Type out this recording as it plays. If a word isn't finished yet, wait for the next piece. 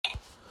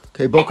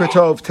Okay, Boker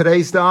Tov.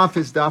 Today's daf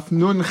is daf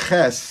Nun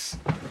Ches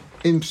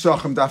in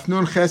Psachim. Daf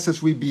Nun Ches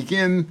as we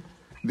begin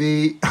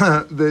the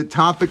the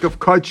topic of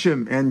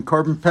Kodshim and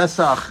Korban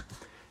Pesach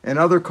and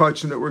other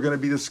Kodshim that we're going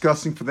to be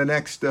discussing for the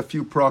next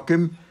few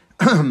prakim.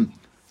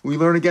 We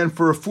learn again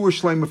for a Refuah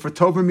Shlema for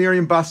Tova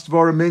Miriam Bas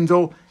Dvorah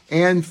Mindel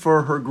and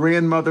for her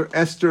grandmother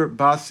Esther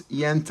Bas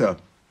Yenta.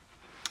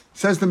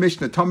 Says the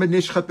Mishnah, Tamid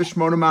Nishchat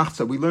B'Shmona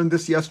Machza. We learned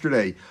this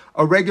yesterday.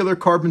 A regular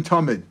Korban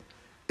Tamid.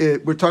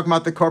 We're talking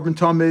about the Korban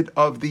Tamid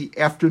of the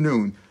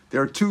afternoon.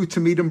 There are two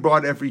Tamidim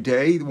brought every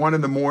day, one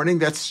in the morning.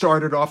 That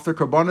started off the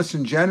Karbanos,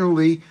 and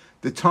generally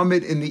the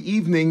Tamid in the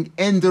evening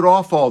ended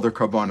off all their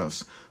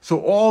Karbanos. So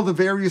all the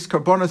various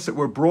Karbanos that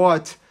were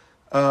brought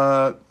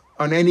on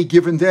any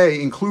given day,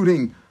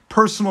 including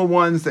personal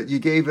ones that you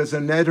gave as a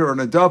neder or an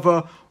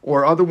adava,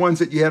 or other ones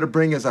that you had to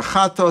bring as a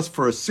chatos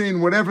for a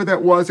sin, whatever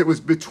that was, it was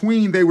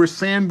between, they were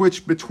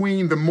sandwiched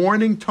between the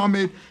morning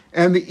Tamid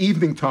and the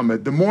evening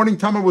Tamid. The morning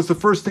Tamid was the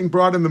first thing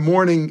brought in the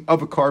morning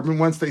of a carbon.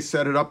 Once they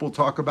set it up, we'll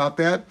talk about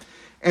that.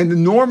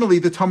 And normally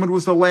the Tamid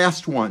was the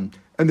last one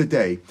in the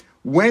day.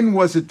 When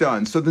was it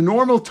done? So the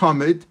normal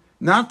Tamid,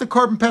 not the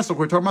Korban Pesach,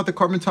 we're talking about the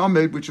Korban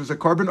Tamid, which was a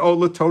Korban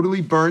Ola,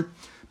 totally burnt,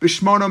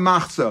 B'Shmona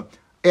Machza,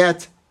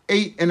 at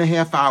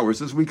 8.5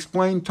 hours. As we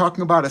explained,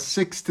 talking about a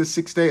 6 to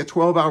 6 day, a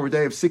 12-hour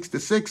day of 6 to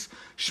 6,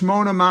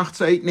 Shmona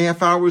Machza,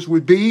 8.5 hours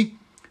would be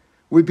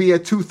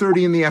at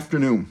 2:30 in the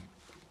afternoon.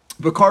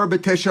 V'kara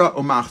b'tesha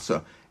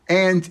umachza.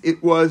 And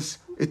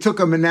it took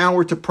them an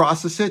hour to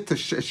process it, to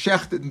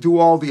shecht it and do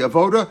all the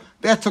avoda.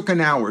 That took an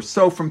hour.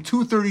 So from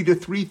 2:30 to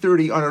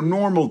 3:30 on a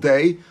normal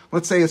day,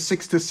 let's say a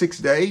 6 to 6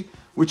 day,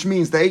 which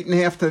means the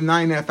 8.5 to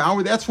 9.5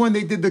 hour, that's when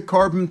they did the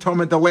Korban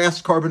Tamid, the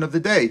last carbon of the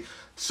day.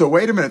 So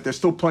wait a minute, there's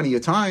still plenty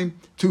of time.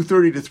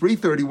 2:30 to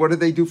 3:30, what did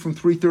they do from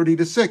 3:30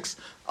 to 6?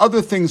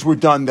 Other things were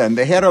done then.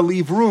 They had to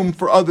leave room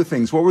for other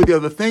things. What were the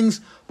other things?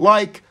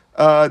 Like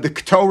the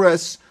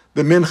Ketores,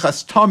 the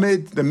Minchas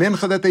Tamid, the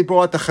Mincha that they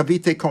brought, the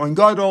Chavite Kohen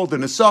Gadol, the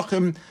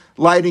Nesachim,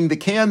 lighting the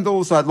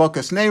candles,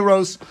 Adlokas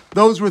Neiros.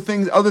 Those were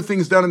things, other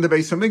things done in the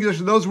Beis HaMikdash.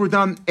 Those were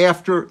done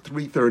after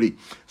 3:30.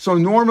 So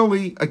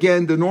normally,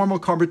 again, the normal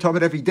Korban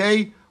Tamid every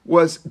day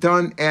was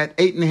done at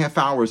 8.5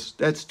 hours.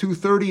 That's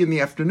 2:30 in the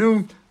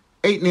afternoon,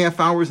 8.5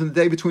 hours in the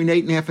day, between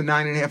 8.5 and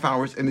 9.5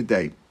 hours in the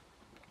day.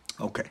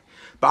 Okay.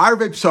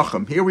 Ba'arvei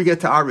Pesachim, here we get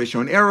to our issue.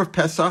 On Erev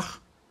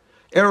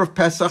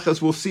Pesach,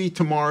 as we'll see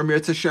tomorrow,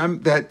 Mirz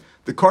Hashem, that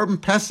the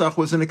Korban Pesach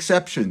was an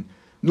exception.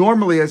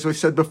 Normally, as I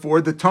said before,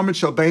 the Tamid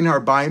Shel Bein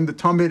Harbayim, the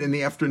Tamid in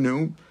the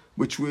afternoon,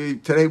 which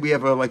today we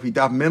have we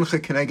dav Mincha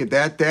Keneged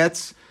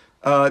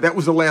that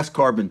was the last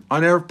carbon.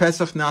 On Erev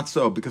Pesach, not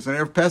so, because on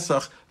Erev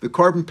Pesach, the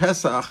Korban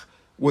Pesach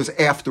was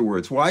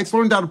afterwards. Why? It's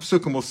learned out of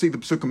Psukim. We'll see the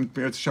Psukim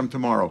Mirz Hashem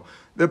tomorrow.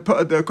 The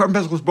Korban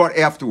Pesach was brought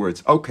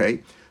afterwards.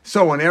 Okay.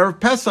 So on Erev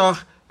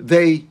Pesach,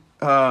 they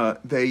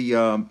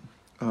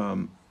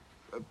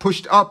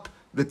pushed up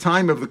the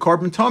time of the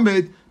Korban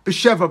Tamid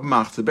b'sheva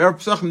machza. Erev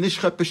Pesach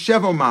nishchat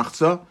b'sheva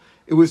machza.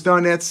 It was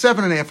done at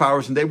 7.5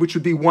 hours a day, which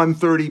would be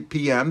 1:30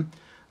 p.m.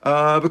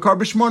 The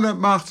Korban Shmona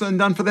machza, and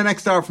done for the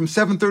next hour from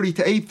 7:30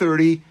 to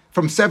 8:30.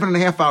 From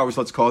 7.5 hours,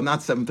 let's call it, not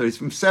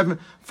 7:30.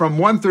 From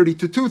 1:30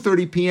 to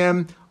 2:30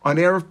 p.m. on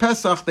Erev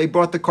Pesach, they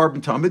brought the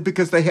Korban Tamid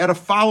because they had to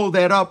follow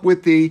that up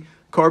with the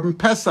Korban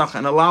Pesach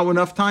and allow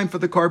enough time for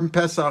the Korban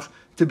Pesach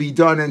to be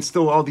done and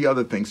still all the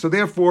other things. So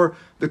therefore,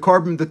 the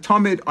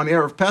Tamid on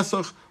Erev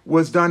Pesach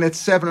was done at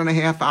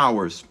 7.5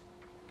 hours.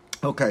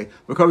 Okay,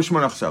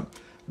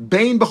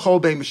 Bein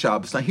b'chol bein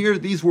b'Shabbos. Now here,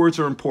 these words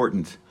are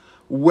important.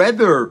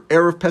 Whether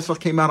Erev Pesach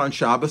came out on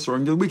Shabbos or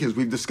in the week, as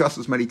we've discussed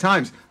this many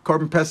times,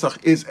 Korban Pesach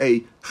is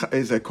a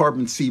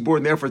Korban Sibur,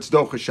 and therefore it's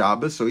Docha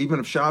Shabbos. So even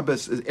if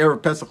Shabbos is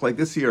Erev Pesach like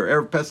this year,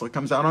 Erev Pesach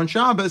comes out on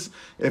Shabbos.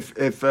 If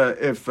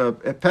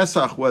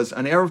Pesach was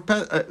an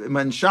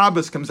when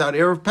Shabbos comes out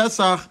Erev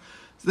Pesach,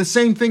 the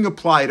same thing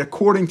applied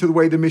according to the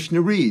way the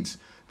Mishnah reads,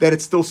 that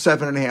it's still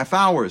 7.5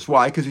 hours.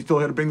 Why? Because you still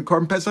had to bring the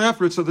Korban Pesach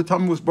afterwards, so the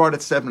Tamid was brought at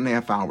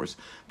 7.5 hours.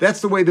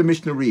 That's the way the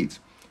Mishnah reads.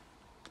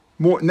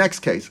 Next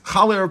case,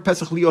 Chal Erev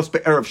Pesach lios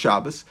be'erev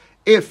Shabbos.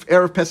 If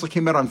Erev Pesach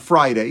came out on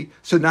Friday,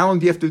 so not only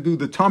do you have to do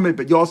the Tamid,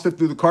 but you also have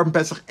to do the Korban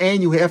Pesach,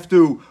 and you have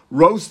to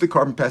roast the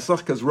Korban Pesach,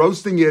 because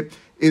roasting it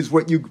is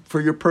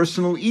for your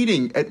personal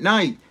eating at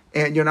night.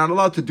 And you're not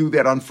allowed to do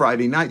that on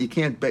Friday night. You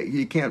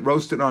can't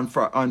roast it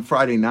on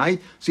Friday night.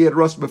 So you had to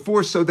roast it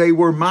before. So they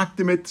were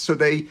makdimit. So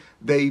they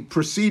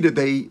proceeded.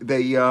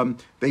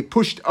 They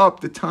pushed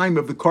up the time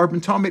of the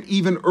Korban Tamid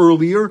even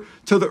earlier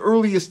to the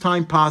earliest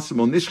time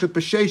possible. Nishchet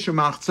b'sheish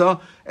machza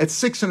at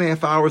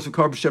 6.5 hours of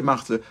Korban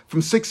machza,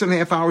 from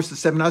 6.5 hours to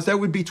 7 hours. That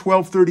would be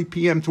 12:30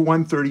 p.m. to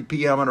 1:30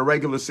 p.m. on a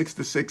regular 6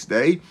 to 6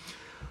 day.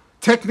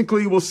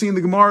 Technically, we'll see in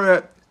the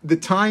Gemara, the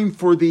time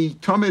for the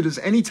Tamid is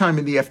any time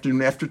in the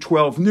afternoon after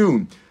 12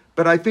 noon.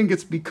 But I think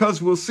it's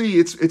because we'll see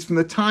it's from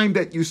the time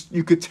that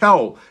you could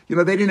tell. They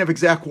didn't have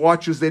exact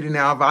watches, they didn't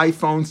have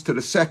iPhones to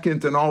the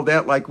second and all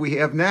that like we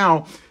have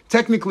now.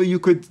 Technically, you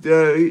could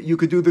do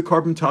the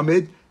Korban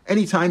Tamid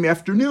anytime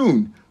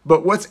afternoon.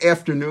 But what's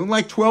afternoon?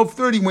 Like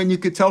 12:30, when you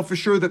could tell for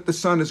sure that the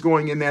sun is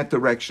going in that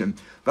direction.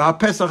 The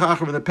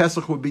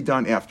Pesach would be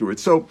done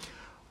afterwards. So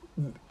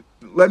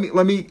let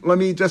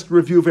me just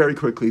review very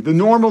quickly. The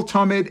normal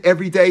Tamid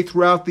every day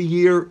throughout the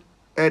year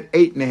at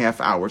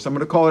 8.5 hours. I'm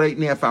going to call it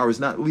 8.5 hours,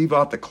 not leave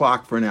out the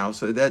clock for now,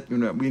 so that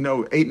we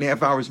know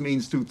 8.5 hours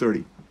means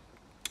 2:30.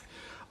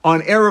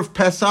 On Erev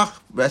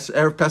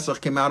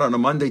Pesach came out on a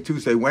Monday,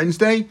 Tuesday,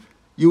 Wednesday,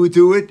 you would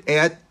do it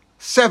at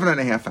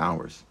 7.5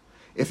 hours.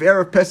 If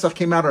Erev Pesach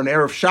came out on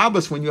Erev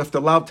Shabbos, when you have to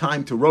allow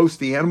time to roast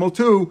the animal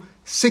too,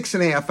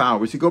 6.5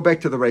 hours. You go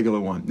back to the regular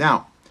one.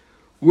 Now,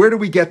 where do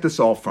we get this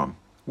all from?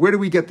 Where do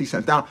we get these?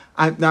 Now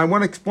I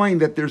want to explain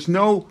that there's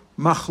no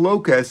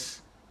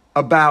machlokas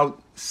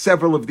about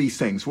several of these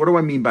things. What do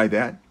I mean by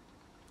that?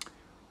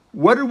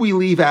 What did we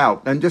leave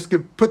out? And just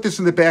put this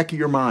in the back of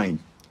your mind.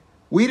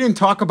 We didn't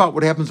talk about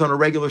what happens on a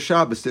regular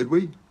Shabbos, did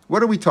we? What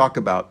did we talk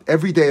about?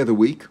 Every day of the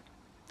week.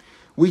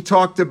 We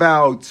talked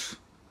about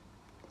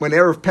when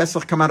Erev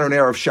Pesach come out on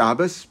Erev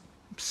Shabbos,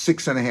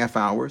 6.5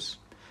 hours.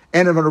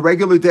 And on a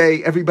regular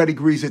day, everybody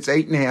agrees it's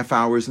 8.5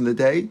 hours in the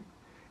day.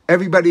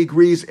 Everybody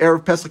agrees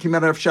Erev Pesach came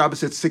out on Erev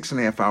Shabbos, it's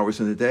 6.5 hours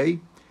in the day.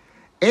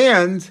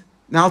 And,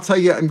 now I'll tell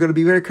you, I'm going to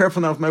be very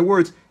careful now with my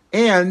words.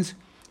 And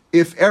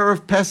if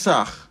Erev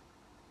Pesach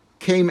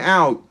came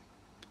out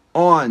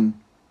on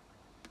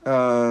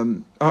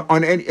any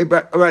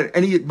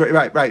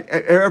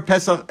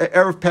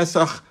Erev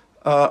Pesach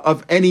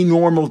of any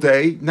normal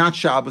day, not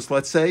Shabbos,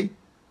 let's say,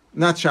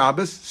 not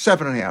Shabbos,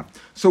 7.5.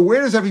 So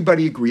where does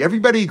everybody agree?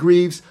 Everybody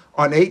agrees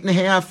on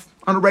 8.5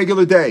 on a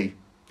regular day.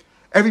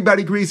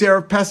 Everybody agrees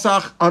Erev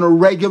Pesach on a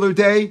regular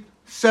day,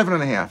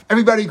 7.5.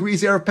 Everybody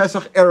agrees Erev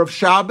Pesach, Erev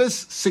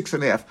Shabbos,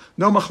 6.5.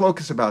 No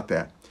machlokas about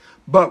that.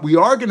 But we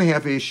are going to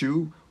have an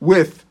issue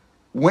with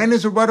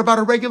what about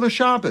a regular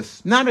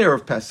Shabbos? Not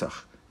Erev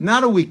Pesach.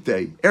 Not a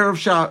weekday.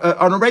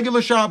 On a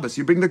regular Shabbos,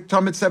 you bring the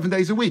Talmud 7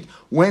 days a week.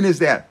 When is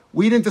that?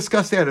 We didn't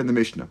discuss that in the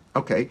Mishnah.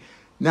 Okay.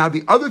 Now,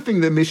 the other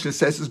thing the Mishnah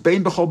says is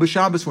Bein B'chol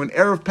B'Shabbos. When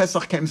Erev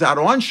Pesach comes out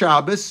on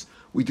Shabbos,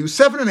 we do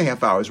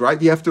 7.5 hours,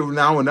 right? You have to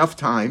now enough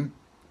time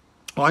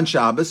on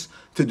Shabbos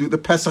to do the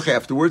Pesach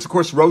afterwards. Of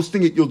course,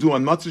 roasting it you'll do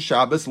on Matzah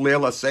Shabbos,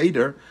 Leila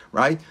Seder,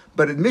 right?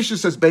 But the Mishnah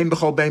says Bein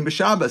B'chol Bein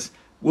B'Shabbos.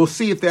 We'll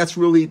see if that's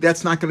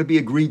not going to be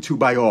agreed to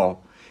by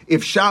all.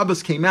 If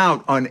Shabbos came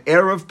out on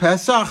Erev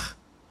Pesach,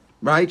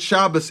 right?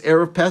 Shabbos,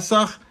 Erev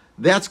Pesach,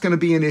 that's going to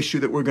be an issue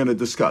that we're going to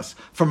discuss.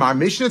 From our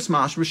Mishnah, it's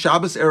mashma,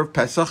 Shabbos, Erev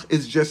Pesach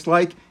is just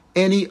like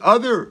any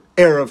other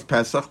Erev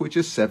Pesach, which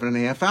is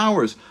 7.5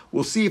 hours.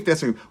 We'll see if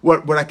that's...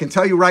 What I can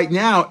tell you right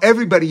now,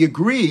 everybody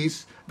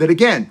agrees that,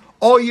 again,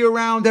 all year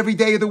round, every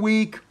day of the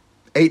week,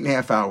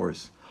 8.5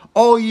 hours.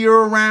 All year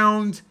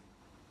around,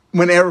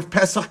 when Erev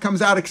Pesach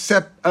comes out,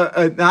 except,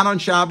 not on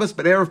Shabbos,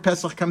 but Erev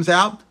Pesach comes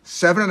out,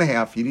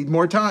 7.5. You need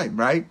more time,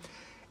 right?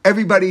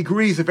 Everybody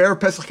agrees if Erev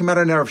Pesach came out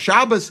on Erev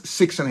Shabbos,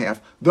 6.5.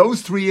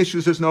 Those three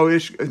issues there's no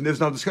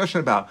discussion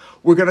about.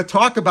 We're going to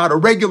talk about a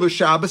regular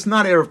Shabbos,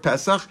 not Erev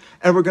Pesach,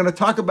 and we're going to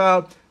talk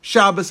about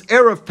Shabbos,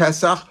 Erev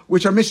Pesach,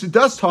 which our Mishnah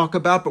does talk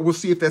about, but we'll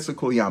see if that's a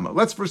Kul Yama.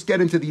 Let's first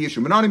get into the issue.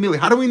 Menani Mili,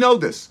 how do we know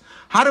this?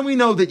 How do we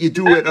know that you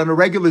do it on a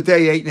regular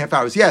day, 8.5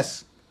 hours?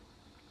 Yes?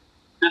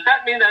 Does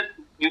that mean that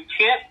you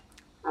can't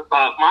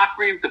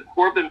makriv the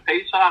Korban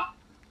Pesach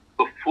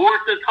before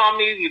the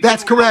Tamid?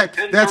 That's correct.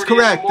 That's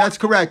correct. That's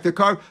correct.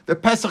 The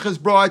Pesach is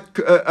brought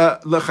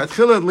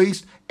lechatchila at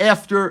least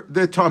after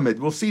the Tamid.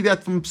 We'll see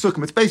that from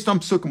Psukim. It's based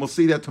on Psukim. We'll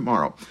see that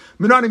tomorrow.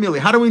 Menani Mili,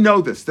 how do we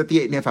know this? That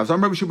the 8.5 hours. I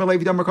remember Shimon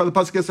Levi Damar called the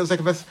Pasuk says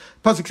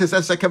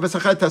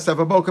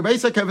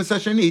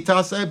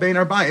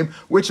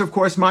which of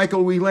course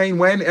Michael we lane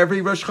when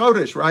every Rosh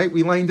Chodesh, right?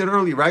 We laned it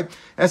early, right?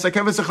 Says Bein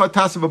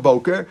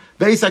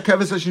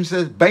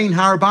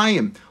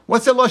Harbayim.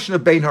 What's the lashon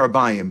of Bein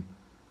Harbayim?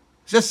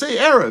 Just say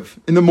Erev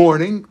in the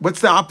morning.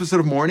 What's the opposite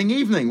of morning?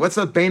 Evening. What's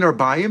that Bein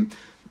Arbayim?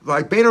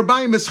 Like Bein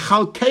Arbayim is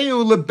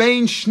Chalkeu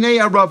lebein Shnei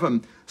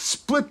Aravim.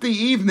 Split the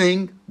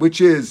evening,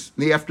 which is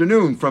the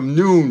afternoon, from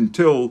noon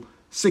till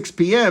 6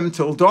 p.m.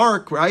 till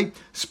dark, right?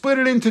 Split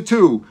it into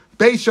two.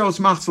 Beis Shos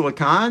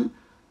Machzelakan,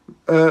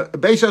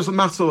 Beis Shos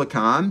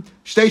Machzelakan,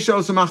 Shtei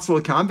Shos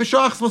Machzelakan,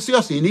 V'shach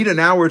L'siyos. You need an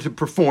hour to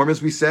perform,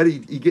 as we said.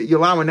 You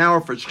allow an hour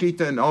for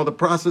shechita and all the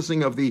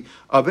processing of it.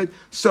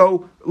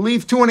 So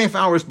leave 2.5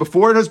 hours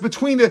before. And as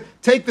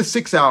take the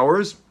 6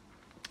 hours.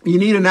 You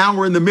need an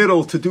hour in the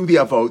middle to do the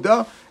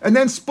avoda, and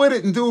then split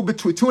it and do it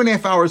between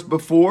 2.5 hours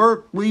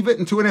before, leave it,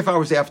 and 2.5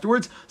 hours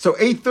afterwards. So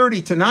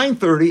 8:30 to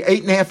 9:30,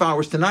 8.5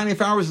 hours to 9.5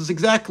 hours is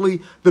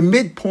exactly the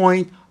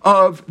midpoint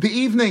of the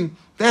evening.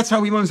 That's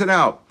how he learns it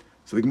out.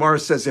 So the Gemara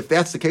says, if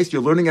that's the case,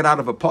 you're learning it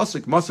out of a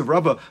pasuk. Masav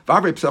Rava,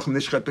 Vavrei Pesachim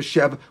Nishchet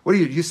B'Shev. What do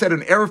you said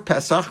an Erev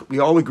Pesach? We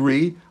all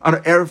agree on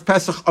an Erev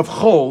Pesach of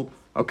Chol.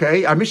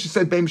 Okay, our Mishnah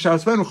said Bein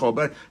B'Shavos V'en Chol,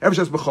 but Erev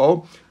Pesach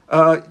B'Chol.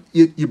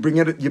 You bring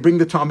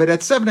the Talmud at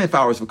 7.5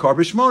 hours of Kar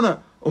B'Shmona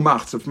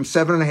Umachzav from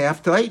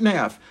 7.5 to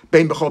 8.5.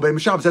 Bein B'Chol Bein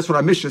B'Shabbos. That's what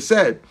our Mishnah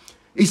said.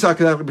 If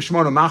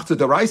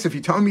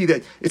you tell me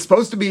that it's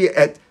supposed to be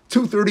at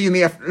 2:30 in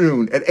the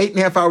afternoon, at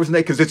 8.5 hours a day,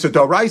 because it's a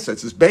daraisa,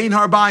 it's this bein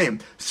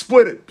harbayim.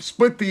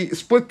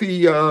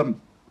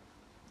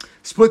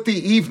 Split the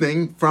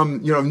evening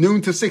from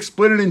noon to 6.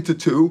 Split it into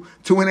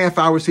 2.5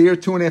 hours here,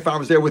 2.5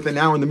 hours there, with an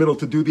hour in the middle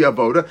to do the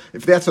avoda.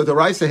 If that's a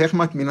daraisa,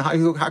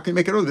 how can you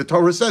make it early? The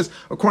Torah says,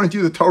 according to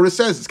you, the Torah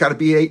says it's got to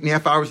be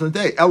 8.5 hours in a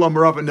day. Elam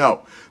Rava,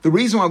 no. The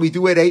reason why we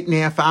do it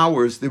 8.5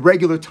 hours, the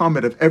regular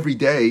tamid of every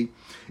day,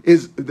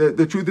 is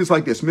the truth is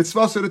like this.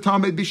 Mitzvah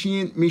tamid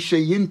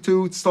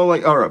mishayintu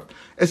tzolei arav.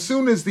 As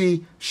soon as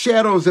the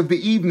shadows of the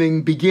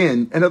evening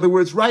begin, in other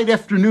words, right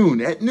after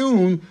noon, at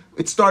noon,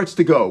 it starts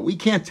to go. We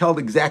can't tell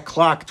the exact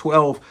clock,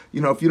 12.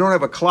 If you don't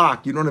have a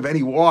clock, you don't have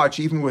any watch,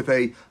 even with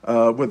a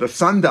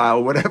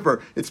sundial,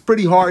 whatever, it's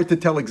pretty hard to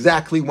tell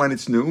exactly when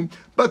it's noon.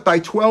 But by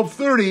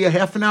 12:30, a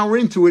half an hour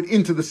into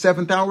the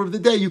 7th hour of the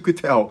day, you could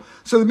tell.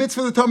 So the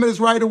mitzvah of the Talmud is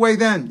right away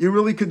then. You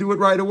really could do it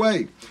right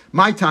away.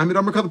 My time, the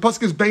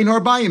pasuk is Bein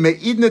Harbayim.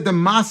 Me'idna de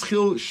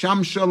maschil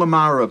shamsha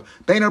lamarav.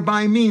 Bein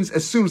Harbayim means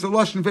as soon as the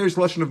lashon, various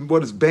lashon of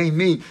what does Bein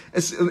mean?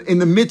 As in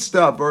the midst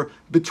of, or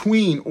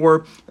between,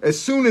 or as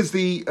soon as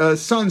the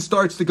sun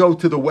starts to go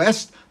to the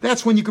west,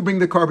 that's when you could bring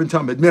the carbon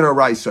tamid,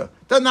 midaraisa.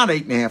 Not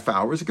 8.5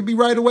 hours. It could be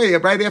right away,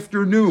 right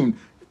after noon,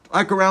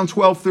 like around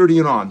 12:30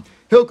 and on.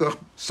 Hilkach,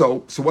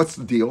 so what's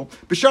the deal?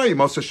 B'shari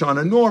Mos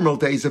Hashanah, normal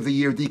days of the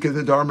year, Dika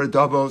the Dharma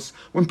Davos,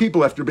 when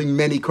people have to bring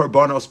many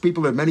karbanos,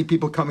 many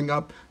people coming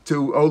up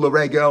to Ola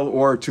Regel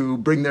or to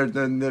bring their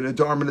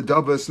Dharma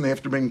Davos, and they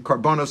have to bring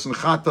karbanos and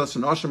chatas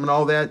and asham and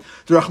all that.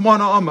 The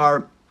Rachmana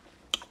Amar,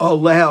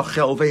 Aleh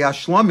Chel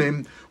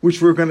Ve'ashlamim,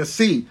 which we're going to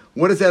see.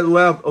 What is that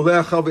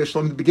Aleh Chel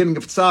Ve'ashlamim? The beginning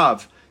of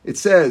Tzav. It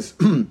says,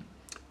 on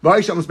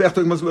that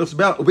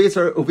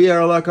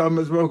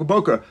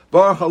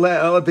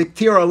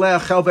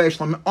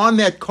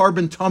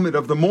carbon tamid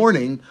of the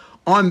morning,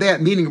 on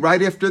that, meaning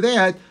right after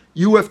that,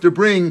 you have to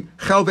bring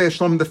chel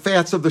ve'shlamim, the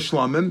fats of the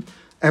shlamim.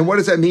 And what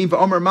does that mean?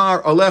 What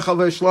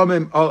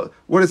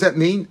does that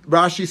mean?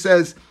 Rashi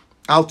says,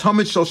 Al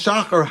tamid shel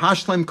shachar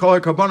hashlem kol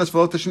karbanos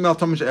v'lo tashlim al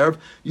tamid erev.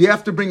 You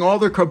have to bring all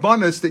the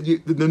karbanos that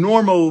the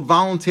normal,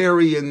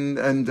 voluntary and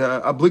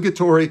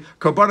obligatory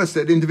karbanos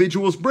that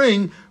individuals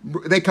bring.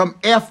 They come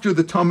after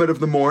the tamid of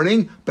the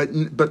morning,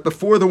 but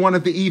before the one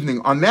of the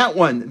evening. On that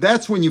one,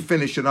 that's when you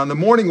finish it. On the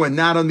morning one,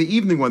 not on the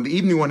evening one. The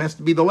evening one has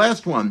to be the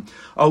last one.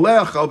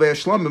 Aleh chal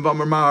ve'ashlam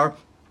v'amar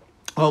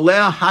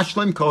aleh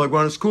hashlem kol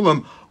karbanos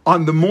kulam.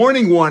 On the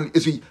morning one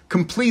is you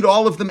complete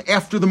all of them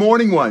after the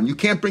morning one. You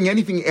can't bring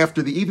anything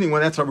after the evening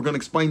one. That's how we're going to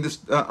explain this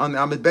on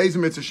the Amid Beis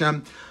Mitzvah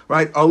Hashem,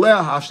 right?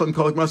 Aleh hashlam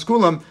kol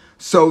maskulam.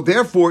 So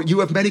therefore, you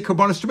have many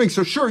karbanos to bring.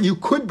 So sure, you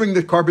could bring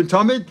the carbon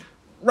tamid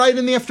right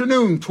in the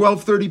afternoon,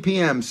 12:30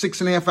 p.m.,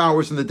 6.5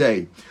 hours in the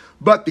day.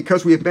 But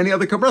because we have many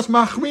other karbanos,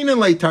 machrinin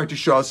leitar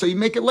tishah, so you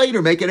make it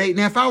later, make it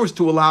 8.5 hours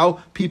to allow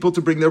people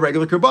to bring their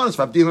regular karbanos.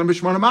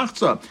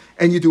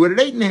 And you do it at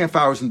 8.5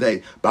 hours a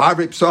day.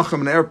 Ba'arei Pesachim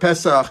and Erev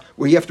Pesach,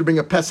 where you have to bring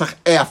a Pesach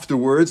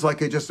afterwards,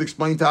 like I just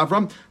explained to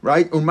Avram,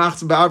 right?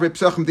 Ba'arei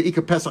Pesachim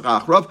de'ika Pesach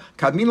achrav.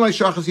 Kadmin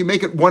leishachas, you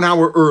make it 1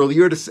 hour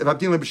earlier. You do it at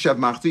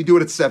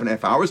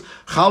 7.5 hours.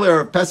 Chal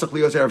Erev Pesach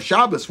lios Erev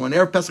Shabbos. When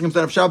Erev Pesach comes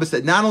out of Shabbos,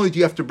 that not only do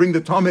you have to bring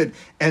the tamid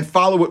and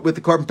follow it with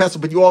the carbon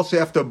Pesach, but you also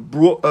have to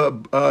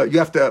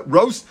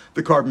roast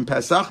the carbon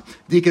Pesach.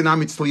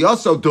 Dikanamit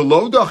tzliyaso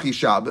delodachi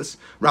Shabbos.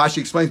 Rashi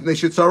explains they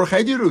should tzarech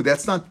hediru.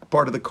 That's not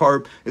part of the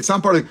carb. It's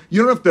not part of.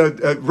 You don't have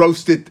to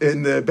roast it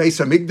in the Beis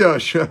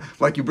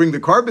Hamikdash like you bring the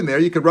carbon there.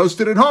 You can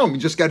roast it at home. You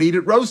just got to eat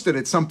it roasted.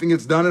 It's something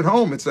that's done at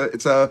home. It's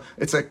a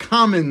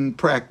common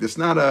practice,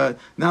 not a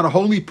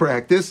holy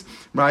practice,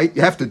 right?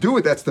 You have to do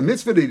it. That's the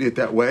mitzvah to eat it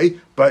that way,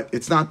 but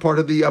it's not part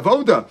of the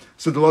avoda.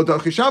 So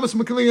delodachi Shabbos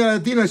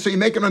makilin dina. So you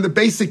make it on the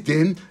basic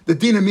din. The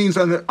dina means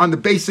on the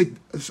basic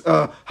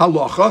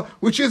halacha,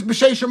 which is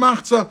b'sheish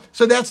machzah.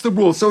 So that's the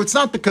rule. So it's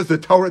not because the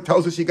Torah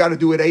tells us you got to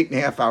do it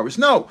 8.5 hours.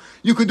 No,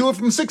 you could do it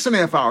from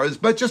 6.5 hours,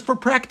 but just for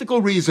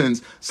practical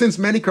reasons, since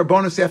many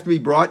karbonos have to be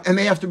brought, and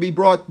they have to be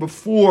brought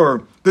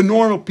before the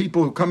normal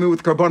people who come in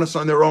with karbonos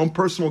on their own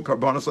personal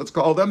karbonos, let's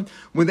call them.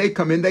 When they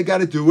come in, they got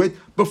to do it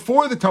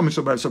before the Talmud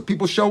Shabbat. So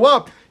people show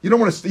up. You don't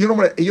want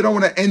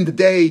to end the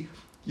day,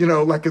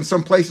 like in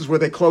some places where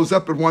they close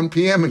up at 1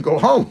 p.m. and go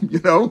home.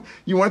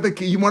 You want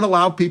to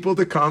allow people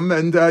to come,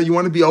 and you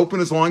want to be open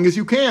as long as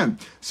you can.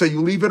 So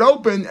you leave it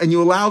open and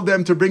you allow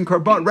them to bring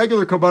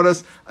regular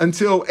karbanos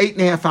until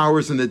 8.5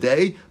 hours in the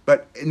day,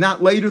 but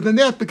not later than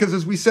that, because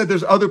as we said,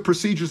 there's other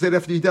procedures that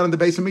have to be done in the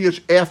Beis Hamikdash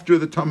after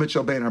the Tamid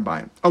Shel Bein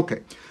Harbayim.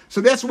 Okay,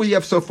 so that's what we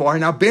have so far.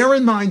 Now bear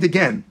in mind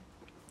again,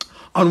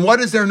 on what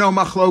is there no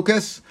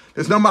machlokas?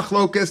 There's no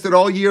machlokas that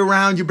all year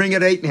round you bring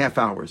it 8.5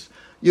 hours.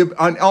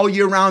 All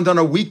year round on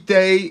a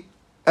weekday,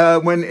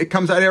 when it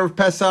comes out Erev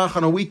Pesach,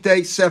 on a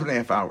weekday,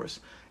 7.5 hours.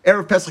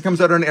 Erev Pesach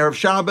comes out on Erev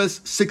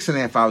Shabbos,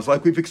 6.5 hours,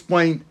 like we've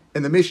explained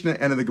in the Mishnah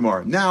and in the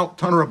Gemara. Now,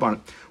 Tana Rabbanan.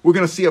 We're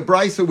going to see a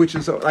brisa, which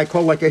is I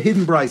call like a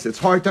hidden brisa. It's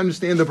hard to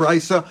understand the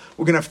brisa.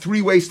 We're going to have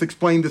 3 ways to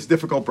explain this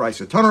difficult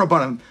brisa. Tana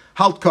Rabbanan,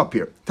 halt cup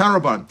here. Tana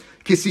Rabbanan,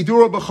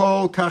 kisidura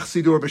b'chol kach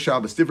sidur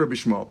b'Shabbos. Divrei Rabbi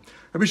Shmuel.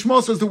 Rabbi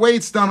Shmuel says the way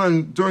it's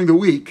done during the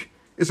week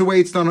is the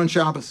way it's done on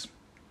Shabbos.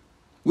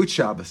 Which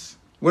Shabbos?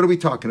 What are we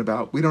talking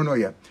about? We don't know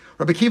yet.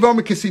 Rabbi Kiva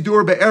Omer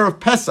kisidura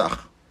be'erev Pesach.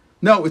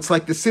 No, it's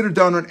like the siddur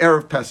done on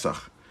erev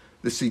Pesach.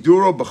 The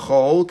Siduro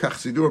B'chol, Kach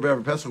Siduro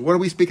B'Erev Pesach. What are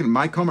we speaking?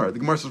 My Kamar. The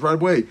Gemara says right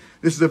away.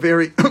 This is a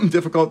very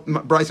difficult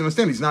brisa to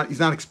understand. He's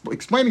not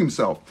explaining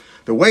himself.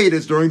 The way it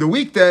is during the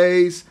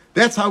weekdays,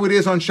 that's how it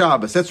is on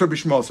Shabbos. That's what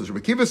Rabbi Shmuel says. Rabbi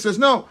Kiva says,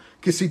 no,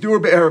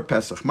 Kisiduro B'Erev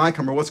Pesach. My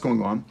Kamar, what's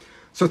going on?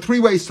 So 3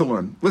 ways to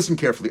learn. Listen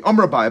carefully.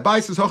 Amr Abai.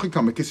 Abai says, Hochi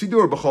Kamar,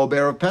 Kisiduro B'chol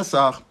B'Erev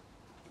Pesach.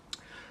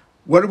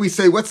 What do we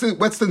say? What's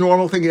the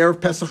normal thing?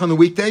 Erev Pesach on the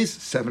weekdays?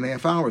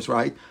 7.5 hours,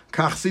 right?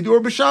 Kach Sidur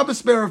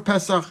b'Shabbos B'Erev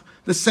Pesach.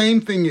 The same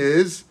thing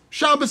is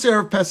Shabbos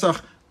Erev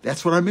Pesach.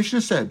 That's what our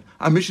Mishnah said.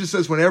 Our Mishnah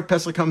says when Erev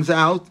Pesach comes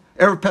out,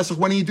 Erev Pesach,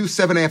 when do you do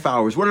 7.5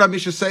 hours? What did our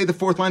Mishnah say? The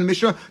 4th line of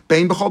Mishnah,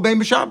 Bein B'chol Bein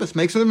B'Shabbos.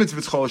 Makes no difference if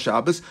it's Chol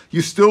Shabbos.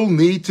 You still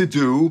need to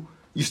do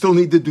the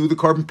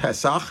Korban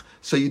Pesach.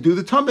 So you do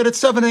the Tamid at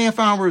 7.5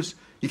 hours.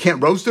 You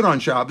can't roast it on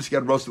Shabbos. You got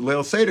to roast it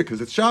Leil Seder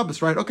because it's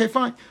Shabbos, right? Okay,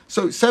 fine.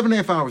 So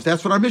 7.5 hours.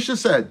 That's what our Mishnah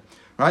said,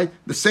 right?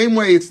 The same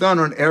way it's done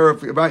on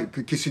Erev, right?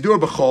 Kisidur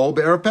b'chol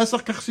be'erev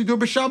Pesach, kasidur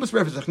b'Shabbos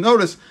be'erev Pesach.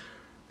 Notice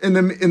in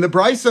the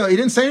brisa he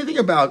didn't say anything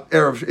about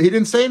Erev. He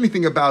didn't say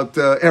anything about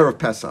Erev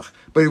Pesach,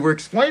 but we're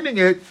explaining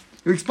it.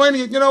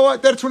 You know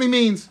what? That's what he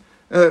means.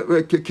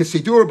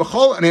 Kisidur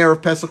b'chol and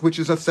Erev Pesach, which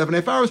is at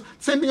 7.5 hours.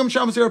 Same thing on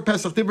Shabbos Erev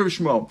Pesach. Divrei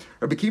Shmuel.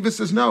 Rabbi Kiva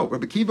says no.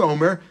 Rabbi Kiva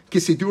Omer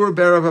Kisidur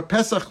be'erev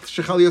Pesach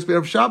shechalios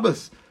be'erev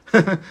Shabbos.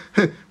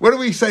 What do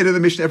we say to the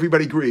Mishnah?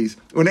 Everybody agrees.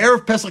 When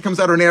Erev Pesach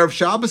comes out on Erev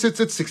Shabbos, it's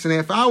at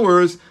 6.5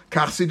 hours.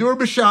 Kach Sidur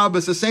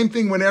b'Shabbos. The same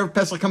thing when Erev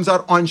Pesach comes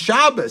out on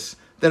Shabbos,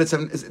 that it's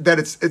at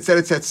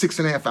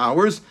 6.5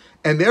 hours,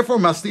 and therefore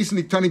Maslis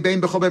and Niktani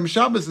Bein B'chol Bein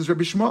B'Shabbos is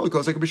Rabbi Shmuel. It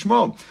goes like Rabbi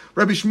Shmuel.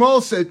 Rabbi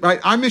Shmuel said, right?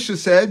 Our Mishnah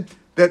said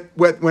that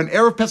when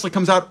Erev Pesach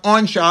comes out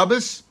on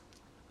Shabbos,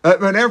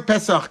 when Erev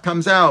Pesach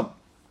comes out,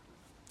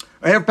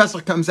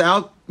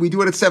 we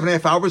do it at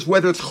 7.5 hours,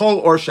 whether it's Chol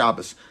or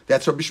Shabbos.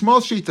 That's Rabbi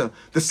Shmuel's Shita.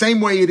 The same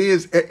way it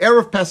is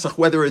Erev Pesach,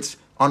 whether it's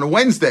on a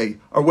Wednesday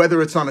or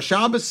whether it's on a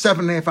Shabbos,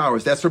 7.5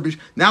 hours. That's Rabbi.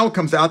 Now it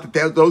comes out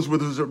that those were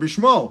Rabbi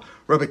Shmuel.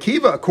 Rabbi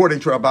Kiva, according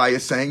to Rabbi,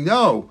 is saying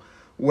no.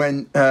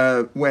 When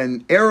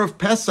Erev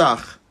Pesach,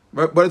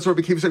 what does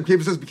Rabbi Kiva say? Rabbi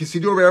Kiva says because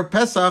Sidur Erev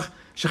Pesach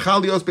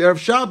shechal lios be'erev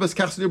Shabbos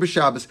kach Sidur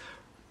b'Shabbos.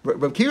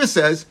 Rabbi Kiva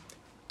says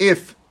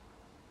if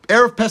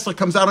Erev Pesach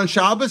comes out on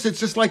Shabbos, it's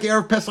just like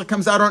Erev Pesach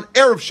comes out on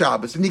Erev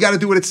Shabbos, and you got to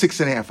do it at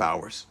 6.5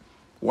 hours.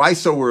 Why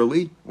so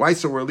early?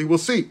 We'll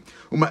see.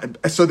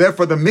 So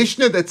therefore, the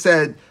Mishnah that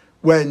said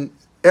when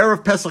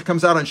Erev Pesach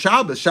comes out on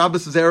Shabbos,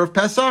 Shabbos is Erev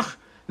Pesach,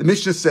 the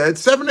Mishnah said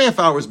 7.5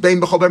 hours, Bein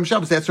B'chol Bein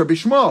Shabbos. That's Rabbi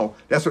Shmuel.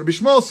 That's what Rabbi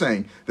Shmuel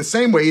saying. The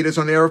same way it is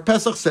on Erev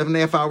Pesach,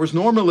 7.5 hours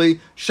normally.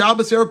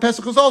 Shabbos, Erev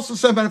Pesach is also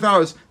 7.5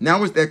 hours.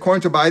 Now,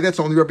 according to Bai,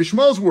 that's only Rabbi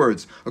Shmuel's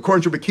words.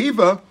 According to Rabbi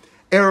Kiva,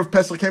 Erev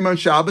Pesach came out on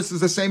Shabbos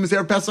is the same as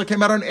Erev Pesach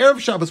came out on Erev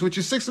Shabbos, which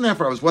is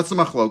 6.5 hours. What's the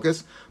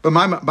machlokas? But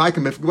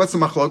what's the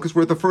machlokas?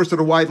 We're at the first of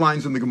the wide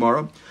lines in the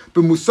Gemara.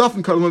 But Musaf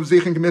and Kadam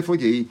Zichin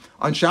Gemiflagi.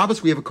 On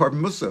Shabbos we have a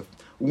Korban Musaf.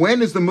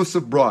 When is the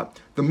Musaf brought?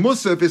 The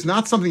Musaf is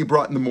not something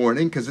brought in the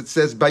morning because it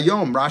says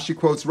Bayom. Rashi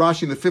quotes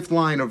Rashi in the 5th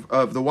line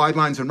of the wide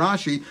lines in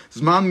Rashi.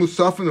 Zman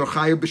Musafin or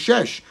Chayav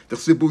B'Shesh.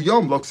 T'chsibu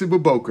Yom, lo t'chsibu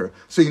Boker.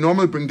 So you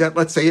normally bring that,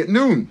 let's say, at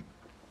noon.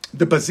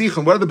 The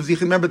bazichin, what are the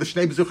bazichin? Remember the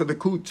shnei bazichin, the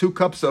 2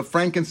 cups of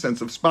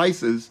frankincense, of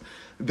spices,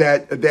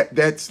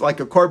 that's like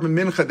a korban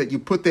mincha that you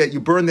put that, you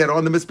burn that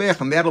on the mizbeach,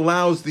 and that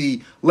allows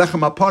the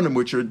lechem aponim,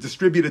 which are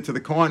distributed to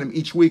the kohanim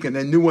each week, and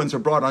then new ones are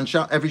brought on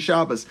every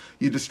Shabbos.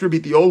 You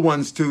distribute the old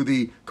ones to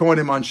the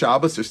kohanim on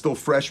Shabbos; they're still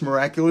fresh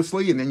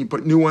miraculously, and then you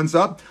put new ones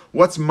up.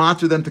 What's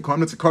matter then to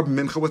kohanim? It's a korban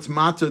mincha. What's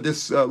matter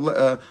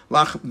the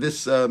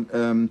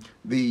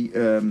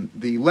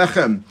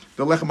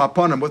lechem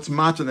aponim? What's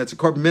matter? That's a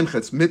korban mincha.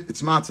 It's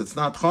matzah. It's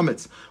not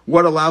chometz.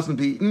 What allows them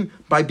to be eaten?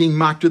 By being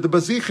makter the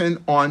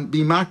bazichin, on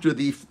being makter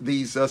these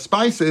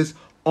spices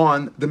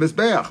on the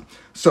mizbeach.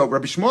 So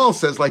Rabbi Shmuel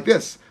says like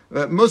this: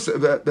 Musaf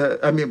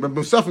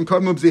and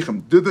korban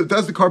bazichim.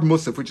 Does the korban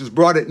musaf, which is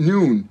brought at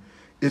noon,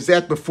 is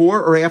that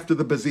before or after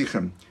the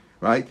bazichim?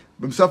 Right?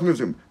 Musaf and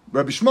bazichim.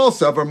 Rabbi Shmuel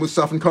said, or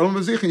musaf and korban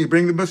bazichim. You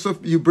bring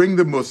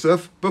the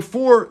musaf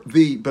before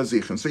the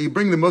bazichim. So you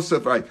bring the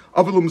musaf, right?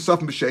 Avalu musaf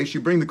and b'sheish.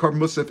 You bring the korban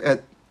musaf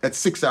at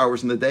 6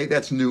 hours in the day.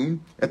 That's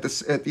noon at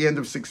the end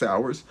of 6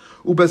 hours.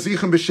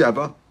 Ubazichem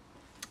b'sheva.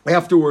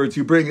 Afterwards,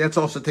 you bring, that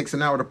also takes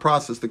an hour to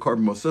process the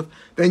Korban Musaf.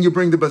 Then you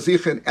bring the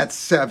Bazichin at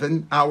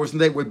 7 hours, and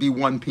that would be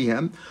 1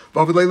 p.m.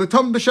 So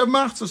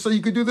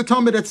you could do the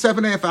Talmud at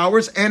 7.5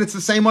 hours, and it's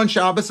the same on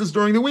Shabbos as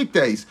during the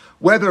weekdays.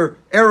 Whether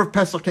Erev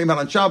Pesach came out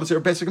on Shabbos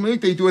or Pesach came on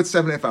weekday, you do it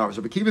 7.5 hours.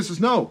 But Kiva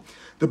says no.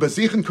 The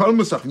Bazichin Kol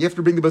Musaf, and you have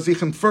to bring the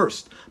Bazichin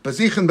first.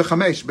 Bazichin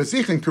B'chamesh.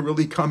 Bazichin could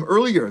really come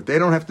earlier. They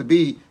don't have to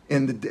be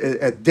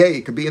at day.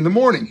 It could be in the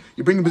morning.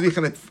 You bring the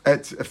Bazichin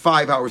at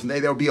 5 hours a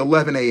day. That would be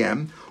 11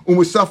 a.m.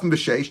 Umusafim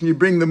B'sheish, and you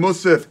bring the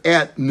Musaf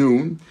at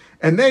noon.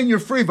 And then you're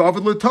free. So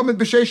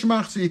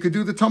you could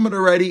do the Talmud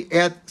already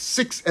at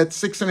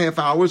 6.5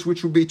 hours,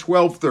 which would be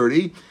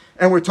 12:30.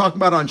 And we're talking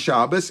about on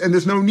Shabbos, and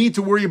there's no need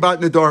to worry about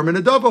Nadarim and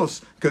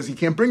Nadavos, because you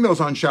can't bring those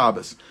on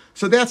Shabbos.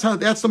 So that's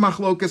the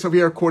machlokas over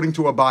here according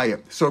to Abaya.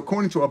 So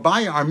according to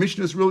Abaya, our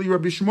Mishnah is really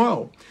Rabbi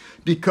Shmuel.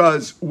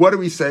 Because what do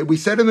we say? We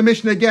said in the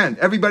Mishnah again,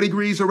 everybody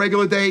agrees a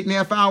regular day,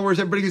 8.5 hours.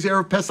 Everybody agrees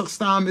Erev Pesach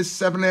Stam is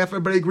 7.5.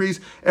 Everybody agrees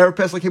Erev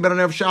Pesach came out on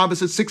Erev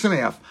Shabbos at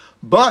 6.5.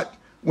 But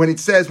when it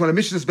says, when a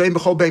Mishnah is Bein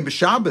B'chol Bein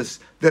B'Shabbos,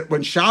 that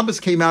when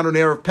Shabbos came out on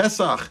Erev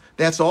Pesach,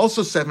 that's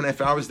also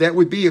 7.5 hours. That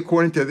would be,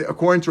 according to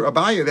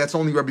Abaya, that's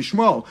only Rabbi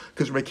Shmuel.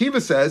 Because Rabbi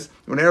Kiva says,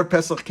 when Erev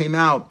Pesach came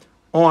out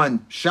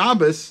on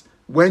Shabbos,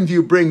 when do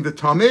you bring the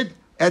Talmud?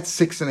 At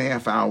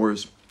 6.5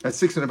 hours. At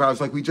 6.5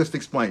 hours, like we just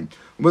explained.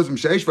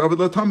 Maskav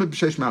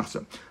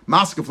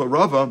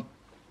Rava.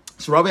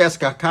 So Rava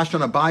asked Akash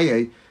on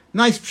Abaye,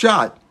 nice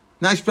pshat,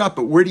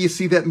 but where do you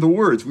see that in the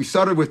words? We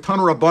started with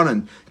Tanur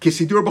Rabbanan,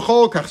 Kisidur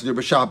B'chol, Kachsidur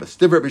B'Shabbos,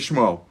 Div Rabbi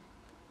Shmuel.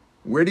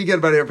 Where do you get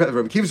about Erev Pesach?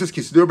 Rabbi Kiva says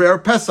Kisidur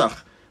B'Erev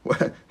Pesach.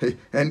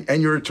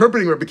 And you're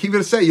interpreting Rabbi Kiva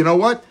to say, you know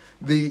what?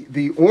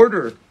 The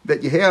order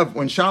that you have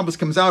when Shabbos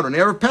comes out on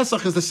Erev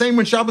Pesach is the same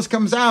when Shabbos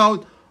comes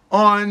out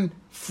when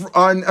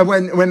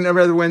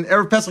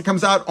Erev Pesach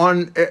comes out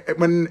on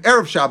when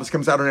Erev Shabbos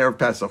comes out on Erev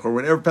Pesach, or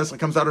when Erev Pesach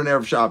comes out on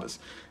Erev Shabbos.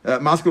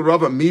 Maskul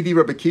Rava Midi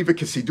Rabbi Kiva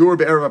Kesidur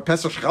be'Erev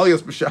Pesach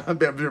Shchalios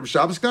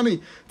b'Shabbos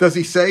Kani. Does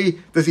he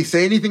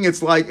say anything?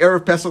 It's like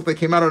Erev Pesach that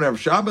came out on Erev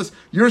Shabbos.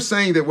 You're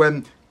saying that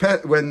when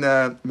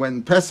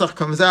Pesach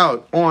comes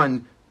out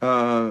on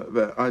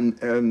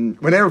when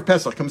Erev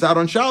Pesach comes out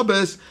on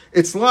Shabbos,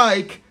 it's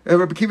like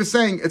Rabbi Kiva is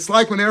saying it's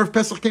like when Erev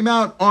Pesach came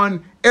out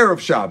on Erev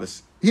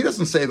Shabbos. He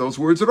doesn't say those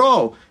words at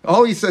all.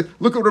 All he said,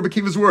 look at Rabbi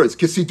Kiva's words,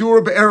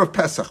 Kesidur be'Erev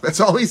Pesach. That's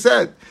all he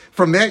said.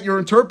 From that, you're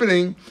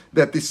interpreting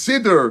that the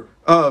Siddur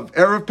of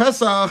Erev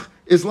Pesach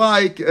is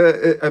like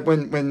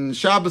when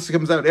Shabbos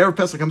comes out, Erev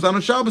Pesach comes out on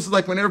Shabbos, is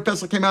like when Erev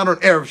Pesach came out on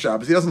Erev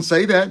Shabbos. He doesn't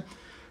say that,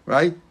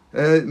 right?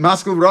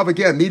 Maskul Rav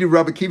again, Midi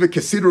Rabbi Kiva,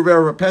 Kesidur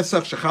be'Erev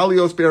Pesach,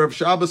 Shechalios be'Erev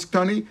Shabbos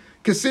Ktani,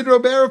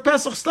 Kesidur be'Erev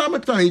Pesach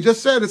Stamach Ktani. He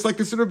just said it's like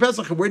Kesidur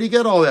Pesach. Where do you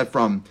get all that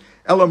from?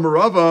 Ela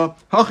Merava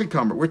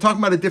Hachikamer. We're talking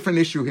about a different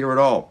issue here at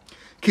all.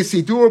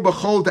 Kisidur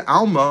b'chol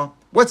de'alma.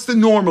 What's the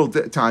normal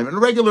time? In a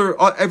regular,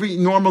 every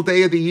normal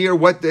day of the year,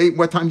 what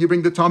time do you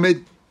bring the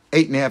Talmud?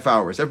 8.5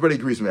 hours. Everybody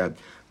agrees with that.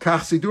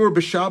 Kach sidur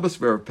b'Shabbos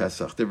v'Erev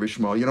Pesach. The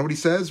Rishmal. You know what he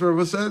says?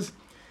 Rava says.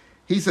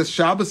 He says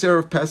Shabbos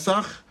Erev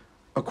Pesach,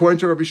 according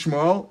to Rabbi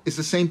Shmuel, is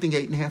the same thing.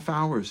 8.5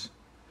 hours.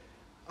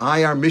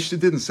 Our Mishnah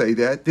didn't say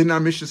that. Didn't our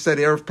Mishnah say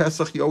Erev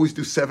Pesach you always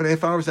do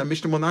 7.5 hours? Our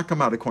Mishnah will not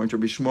come out according to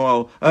Rabbi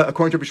Shmuel.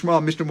 According to Rabbi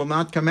Shmuel, Mishnah will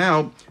not come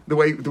out the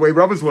way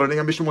Rav is learning.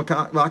 Our Mishnah will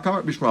not come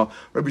out Rabbi Shmuel.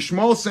 Rabbi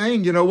Shmuel is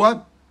saying, you know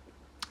what?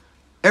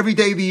 Every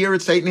day of the year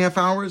it's 8.5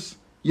 hours.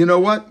 You know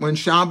what? When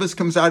Shabbos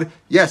comes out,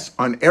 yes,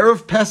 on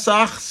Erev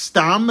Pesach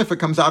Stam, if it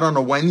comes out on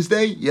a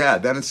Wednesday, yeah,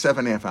 then it's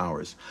 7.5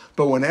 hours.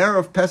 But when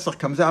Erev Pesach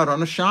comes out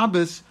on a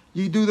Shabbos,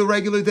 you do the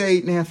regular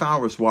day 8.5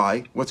 hours.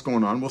 Why? What's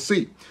going on? We'll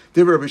see.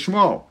 Did Rabbi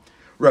Shmuel.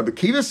 Rabbi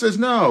Kiva says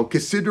no.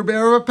 Kesidur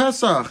be'Erev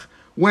Pesach.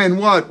 When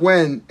what?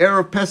 When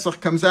Erev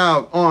Pesach comes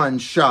out on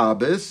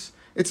Shabbos,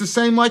 it's the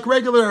same like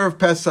regular Erev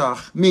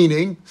Pesach,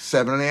 meaning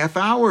 7.5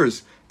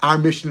 hours. Our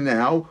Mishnah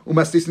now, goes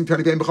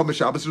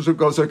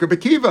like Rabbi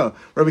Kiva.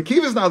 Rabbi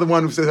Kiva is now the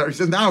one who says, he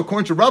says now,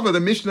 according to Rava, the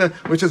Mishnah,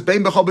 which says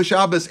Bein B'chol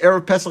B'Shabbos,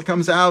 Erev Pesach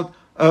comes out,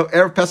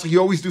 Erev Pesach, you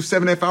always do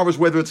 7.5 hours,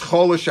 whether it's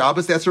Chol or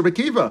Shabbos. That's Rabbi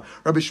Kiva.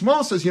 Rabbi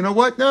Shmuel says, you know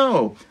what?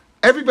 No.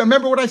 Everybody,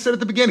 remember what I said at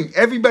the beginning.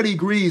 Everybody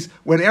agrees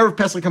when Erev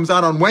Pesach comes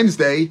out on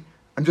Wednesday.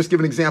 I'm just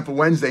giving an example.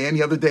 Wednesday,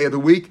 any other day of the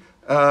week.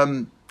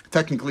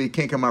 Technically, it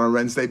can't come out on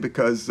Wednesday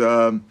because,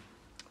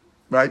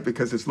 right?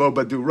 Because it's Lo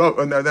Badu Ro.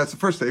 Oh, no, that's the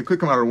first day. It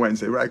could come out on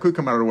Wednesday, right? It could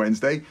come out on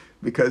Wednesday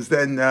because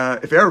then,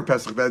 if Erev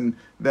Pesach,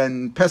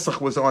 then Pesach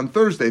was on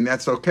Thursday, and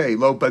that's okay.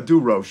 Lo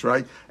Badu Rosh,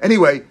 right?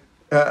 Anyway.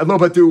 Lo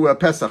Badu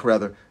Pesach,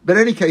 rather. But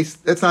in any case,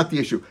 that's not the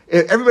issue.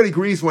 Everybody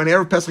agrees when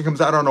Erev Pesach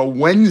comes out on a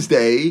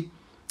Wednesday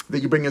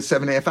that you bring in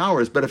 7.5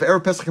 hours. But if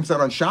Erev Pesach comes out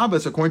on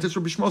Shabbos, according to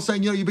Rabbi Shmuel,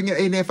 saying, you bring in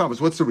 8.5 hours.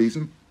 What's the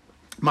reason?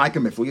 Micah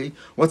Mifli.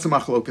 What's the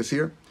machlokas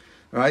here?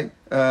 Right?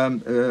 Our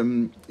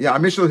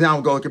Mishnah now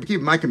will go like Rabbi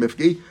Micah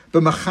Mifli.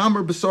 But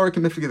Machamer B'Sarek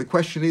Mifli. The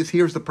question is,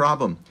 here's the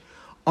problem.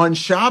 On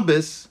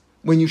Shabbos,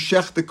 when you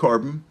shech the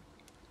korban,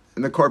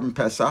 and the korban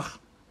Pesach,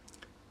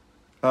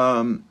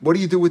 what do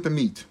you do with the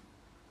meat?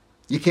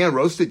 You can't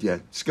roast it yet.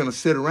 It's going to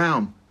sit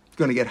around. It's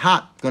going to get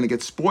hot. It's going to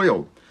get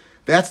spoiled.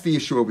 That's the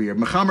issue over here.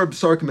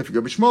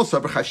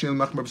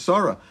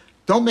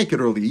 Don't make it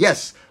early.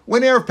 Yes,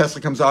 when Erev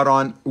Pesach comes out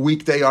on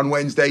weekday, on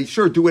Wednesday,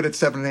 sure, do it at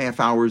 7.5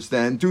 hours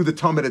then. Do the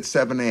Tamid at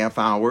 7.5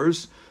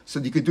 hours. So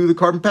you could do the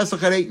Korban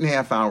Pesach at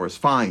 8.5 hours.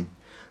 Fine.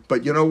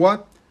 But you know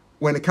what?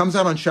 When it comes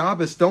out on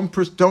Shabbos, don't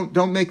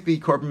make the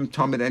Korban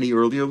Tamid any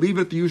earlier. Leave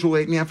it at the usual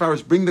 8.5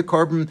 hours. Bring the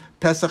Korban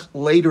Pesach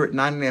later at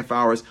 9.5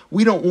 hours.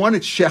 We don't want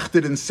it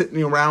shechted and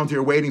sitting around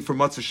here waiting for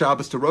Matzah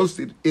Shabbos to roast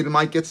it. It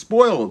might get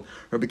spoiled.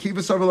 Rabbi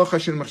Kiva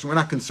we're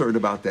not concerned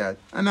about that.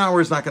 An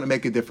hour is not going to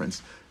make a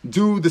difference.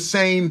 Do the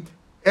same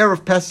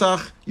Erev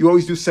Pesach. You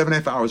always do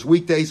 7.5 hours,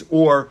 weekdays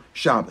or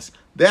Shabbos.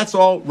 That's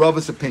all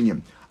Rava's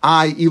opinion.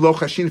 Ilo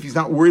Chashin, if he's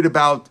not worried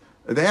about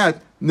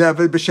that,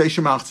 never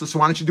b'sheish machzah. So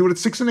why don't you do it at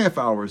 6.5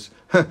 hours?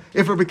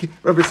 If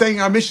Rabbi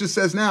saying our Mishnah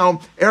says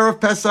now, Erev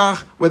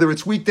Pesach, whether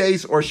it's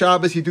weekdays or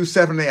Shabbos, you do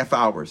 7.5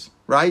 hours,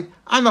 right?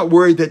 I'm not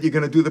worried that you're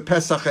going to do the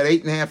Pesach at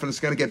 8.5 and it's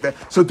going to get better.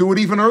 So do it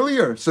even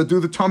earlier. So do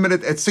the Tamid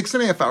at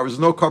 6.5 hours. There's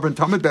no Korban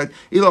Tamid bed.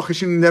 Ilo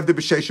Chashin nevde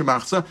b'sheish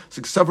machzah.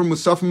 So Ksavar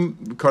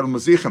Musafim Kol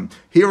Mazichem.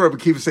 Here Rabbi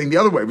Kiva is saying the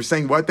other way. We're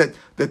saying what? That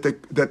the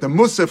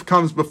Musaf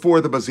comes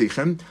before the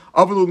Bazichem.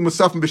 Avulul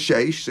Musafim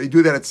b'sheish. So you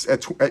do that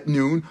at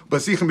noon.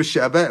 Bazichem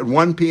b'sheva. At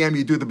 1 p.m.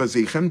 you do the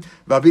Bazichem.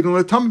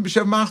 V'avidul Tamid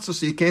b'shev machzah.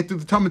 So you can't do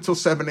the Tamid until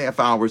 7.5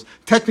 hours.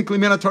 Technically,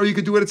 Minatar, you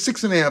could do it at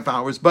 6.5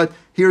 hours. But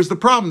here's the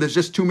problem. There's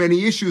just too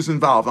many issues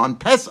involved. On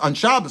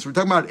Shabbos, we're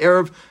talking about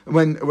Erev,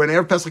 when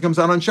Erev Pesach comes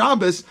out on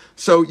Shabbos,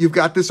 so you've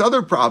got this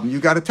other problem.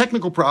 You've got a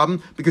technical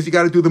problem because you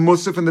got to do the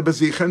Musaf and the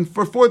Bazichen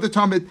for the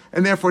Tamid,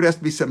 and therefore it has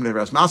to be 7.5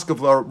 hours.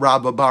 Maskav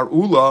Rabba Bar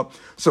Ula.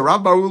 So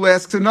Rabba Bar Ula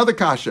asks another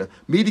kasha.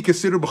 Midi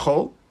Kasider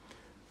B'chol,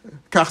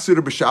 Kach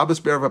Sider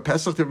B'Shabbos, Be'erev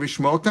Pesach,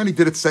 V'Shmol Tani.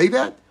 Did it say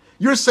that?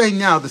 You're saying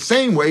now the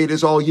same way it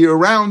is all year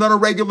round on a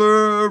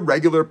regular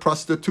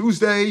Prusta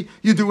Tuesday,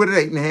 you do it at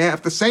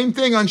 8.5. The same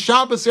thing on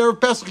Shabbos,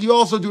 Erev Pesach, you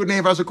also do it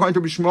at 8.5 hours according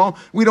to Bishmol.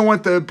 We don't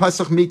want the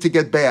Pesach meat to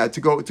get bad,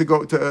 to go,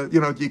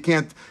 you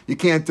can't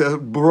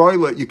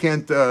broil it, you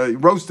can't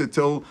roast it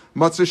till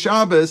Matzah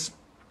Shabbos,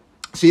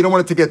 so you don't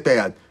want it to get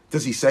bad.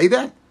 Does he say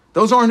that?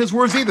 Those aren't his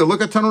words either.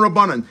 Look at Tanu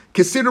Rabbanan.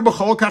 Kesider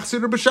b'chol, kach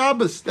sider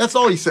b'Shabbos. That's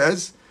all he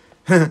says.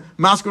 He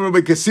doesn't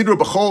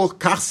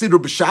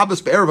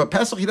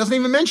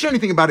even mention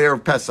anything about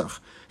Erev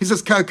Pesach. He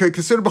says,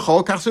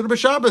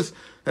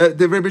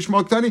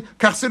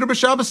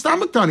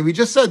 we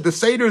just said the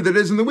Seder that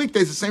is in the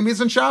weekdays, the same as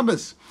in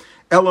Shabbos.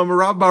 Elam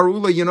Rav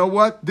Barula, you know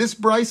what? This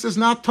Bryce is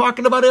not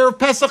talking about Erev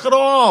Pesach at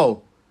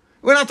all.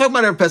 We're not talking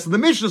about Erev Pesach. The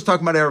Mishnah is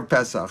talking about Erev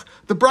Pesach.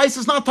 The Bryce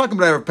is not talking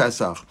about Erev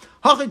Pesach.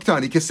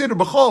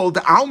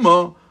 The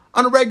Alma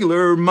on a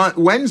regular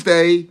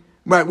Wednesday,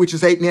 right, which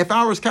is 8.5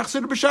 hours.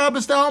 Kachsider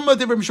b'Shabbos, the Alma,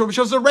 the Rebbe Shlomo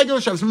is a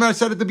regular Shabbos. Remember I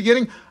said at the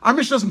beginning, our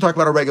Mishnah doesn't talk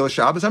about a regular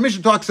Shabbos. Our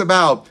Mishnah talks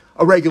about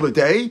a regular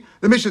day.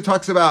 The Mishnah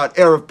talks about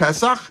Erev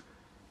Pesach.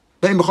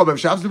 Bein b'chol bein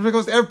Shabbos.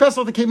 Because Erev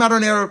Pesach that came out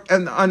on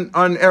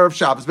Erev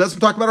Shabbos. But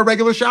doesn't talk about a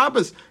regular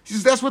Shabbos. He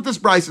says that's what this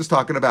Bryce is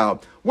talking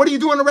about. What do you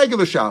do on a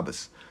regular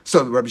Shabbos?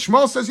 So Rabbi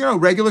Shmuel says,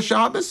 regular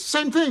Shabbos,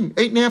 same thing,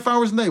 8.5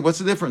 hours a day. What's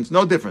the difference?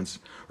 No difference.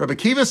 Rabbi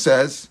Kiva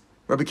says,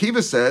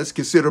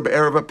 consider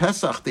Erev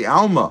Pesach, the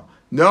Alma.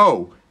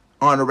 No.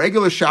 On a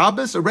regular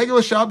Shabbos, you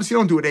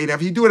don't do it 8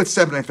 hours. You do it at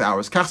 7.5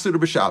 hours. Kachsider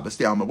b'Shabbos,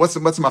 the Alma. What's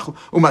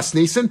Umas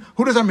Nisan?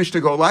 Who does our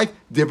Mishnah go like?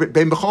 Bein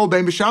b'chol,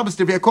 bein b'Shabbos,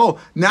 divrei kol.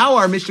 Now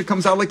our Mishnah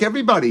comes out like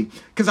everybody,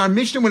 because our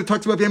Mishnah, when it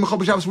talks about bein b'chol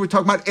b'Shabbos, we're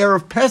talking about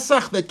Erev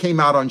Pesach that came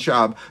out on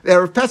Shabbos.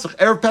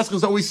 Erev Pesach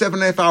is always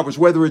 7.5 hours,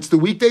 whether it's the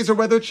weekdays or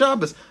whether it's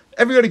Shabbos.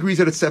 Everybody agrees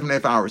that it's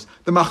 7.5 hours.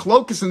 The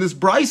machlokus in this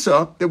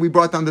brisa that we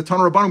brought down the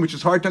Tanu Rabbanan, which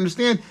is hard to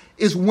understand,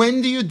 is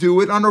when do you do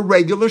it on a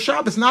regular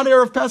Shabbos, not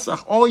Erev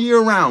Pesach, all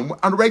year round.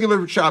 On a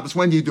regular Shabbos,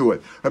 when do you do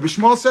it? Rabbi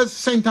Shmuel says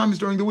same time as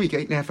during the week,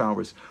 8.5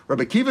 hours.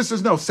 Rabbi Kiva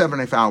says no,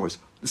 7.5 hours.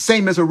 The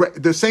same as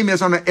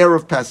on an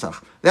Erev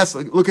Pesach. That's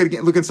look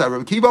inside.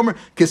 Rabbi Kiva Omer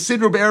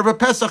Kesidru be'Erev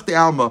Pesach the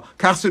Alma,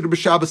 Kachsidru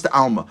b'Shabbos the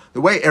Alma.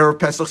 The way Erev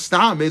Pesach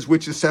stam is,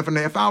 which is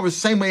 7.5 hours,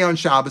 same way on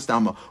Shabbos the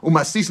Alma.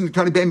 Umasisin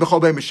t'kani bein b'chol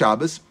bein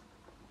b'Shabbos.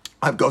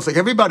 It goes like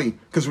everybody,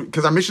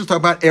 because our Mishnah is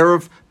talking about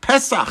Erev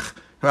Pesach,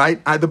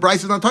 right? The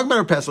Bryce is not talking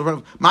about Erev Pesach.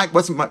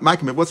 What's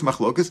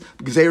machlokas?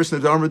 Gzeirus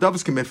Nadar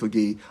Radavas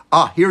Kamiflagi.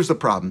 Here's the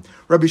problem.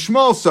 Rabbi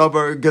Shmuel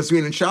Savar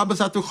Gazrin and Shabbos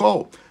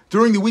Atuchol.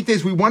 During the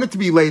weekdays, we want it to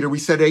be later. We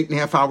said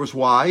 8.5 hours.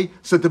 Why?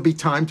 So there'd be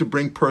time to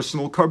bring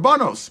personal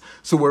karbanos.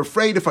 So we're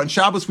afraid if on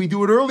Shabbos we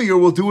do it earlier,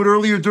 we'll do it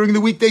earlier during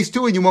the weekdays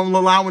too, and you won't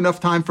allow enough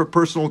time for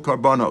personal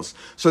karbanos.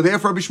 So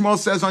therefore, Rabbi Shmuel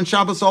says on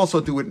Shabbos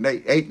also do it in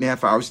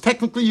 8.5 hours.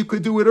 Technically, you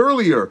could do it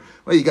earlier.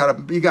 Well, you got a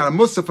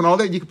musaf and all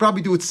that. You could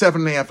probably do it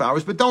 7.5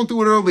 hours, but don't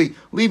do it early.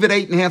 Leave it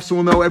 8.5 so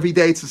we'll know every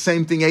day it's the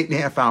same thing,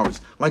 8.5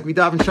 hours. Like we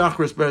daven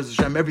Shachris, Be'ez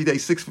Hashem, every day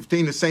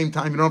 6:15, the same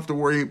time. You don't have to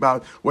worry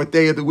about what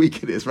day of the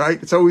week it is, right?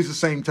 It's always the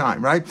same time.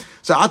 time, right?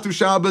 So Atu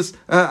Shabbos,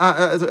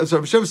 so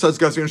Rabbi Shiva says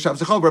Gazrin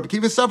Shabbos Echol. Rabbi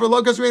Kiva Savar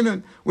Lo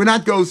Gazrin. We're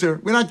not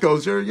gozer. We're not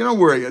gozer. You don't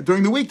worry.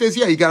 During the weekdays,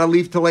 yeah, you got to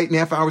leave till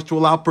 8.5 hours to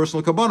allow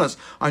personal kabbanas.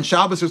 On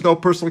Shabbos, there's no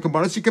personal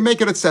kabbanas. You can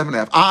make it at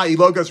 7.5.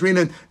 Lo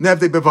Gazrin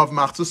Nevde Bevav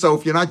Machzah. So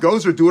if you're not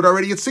gozer, do it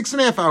already at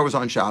 6.5 hours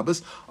on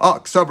Shabbos.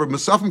 Ksavar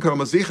Musafim Kol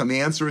Mazichan.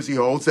 The answer is he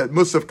holds that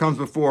Musaf comes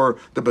before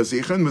the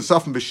Bazichan.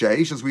 Musafim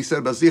B'Sheish, as we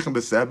said, Bazichan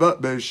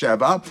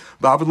B'Sheva,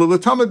 Ba'avad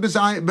L'Latamid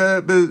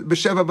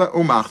B'Sheva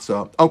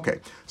U'Machzah. Okay,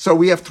 so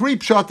we have 3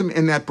 pshatim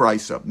in that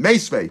brisa.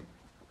 Meisvei.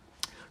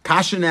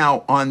 Kasha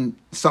now on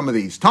some of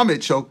these.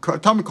 Tamid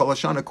Kol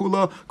Hashana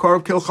Kula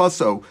Karav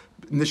Kilchaso.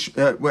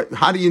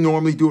 How do you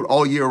normally do it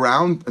all year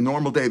round? A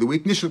normal day of the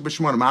week. Nishlik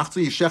b'shmona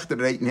machzah. You shecht it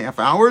at 8.5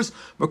 hours.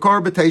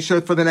 Makar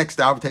b'teisha for the next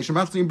hour. B'teisha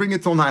machzah. You bring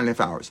it till 9.5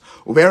 hours.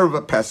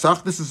 Uve'erev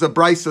Pesach. This is a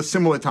brisa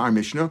similar to our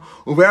Mishnah.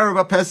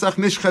 Uve'erev Pesach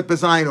nishchet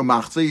b'zayin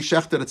u'machzah. You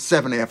shecht it at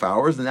 7.5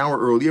 hours, an hour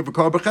earlier.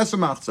 Makar b'chesed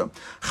machzah.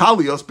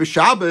 Chalios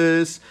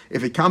b'Shabbos.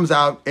 If it comes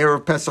out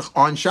erev Pesach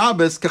on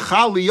Shabbos,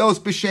 kechalios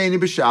b'sheni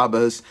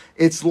b'Shabbos.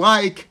 It's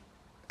like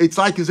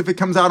as if it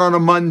comes out on a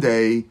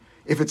Monday.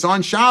 If it's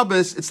on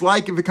Shabbos, it's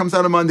like if it comes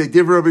out on Monday.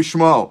 Divrei Rabbi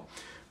Shmuel.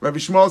 Rabbi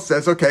Shmuel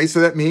says, okay, so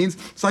that means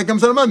it's like it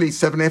comes out on Monday,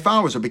 7.5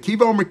 hours. Rabbi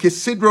Kiva Omer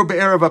Kisidro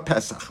Be'erev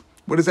Pesach.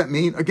 What does that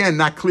mean? Again,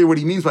 not clear what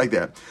he means like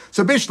that.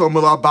 So Bishlo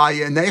Mula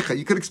Abaye and Necha.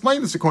 You could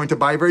explain this according to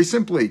Abaye very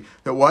simply.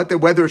 That whether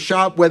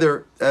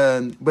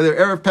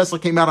Erev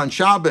Pesach came out on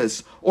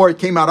Shabbos or it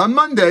came out on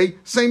Monday,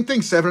 same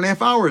thing,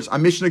 7.5 hours. Our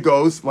Mishnah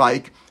goes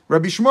like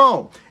Rabbi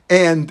Shmuel.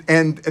 And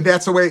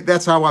that's how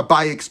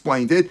Abaye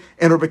explained it.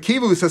 And Rabbi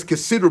Kiva, who says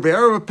Kesidur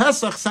Be'erev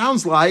Pesach,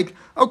 sounds like,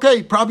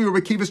 okay, probably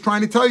Rabbi Kiva is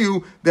trying to tell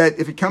you that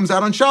if it comes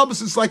out on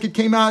Shabbos, it's like it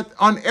came out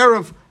on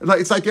Erev.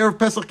 It's like Erev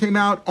Pesach came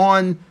out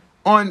on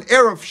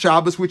Erev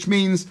Shabbos, which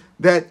means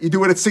that you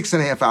do it at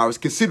 6.5 hours.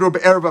 Kesidur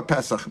Be'erev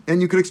Pesach, and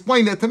you could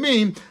explain that to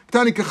mean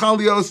Tani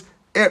Kachalios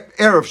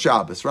Erev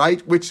Shabbos,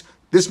 right? Which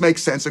this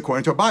makes sense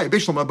according to Abaye.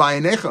 Bishlam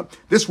Abaye Necha.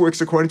 This works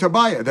according to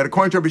Abaye. That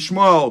according to Rabbi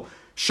Shmuel,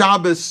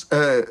 Shabbos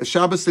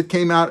that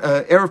came out,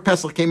 Erev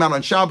Pesach came out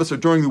on Shabbos or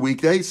during the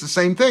weekday, it's the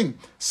same thing,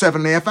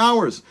 7.5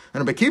 hours.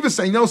 And Rabbi Kiva is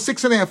saying, no,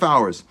 6.5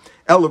 hours.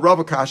 El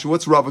Rava Kasha,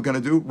 what's Rava going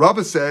to do?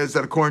 Rava says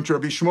that according to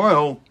Rabbi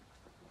Shmuel,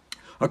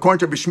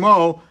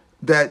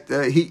 that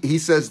he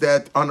says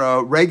that on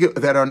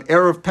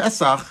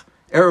Erev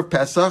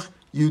Pesach,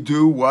 you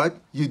do what?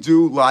 You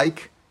do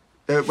like,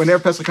 when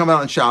Erev Pesach come out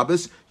on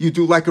Shabbos, you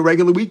do like a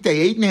regular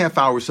weekday, 8.5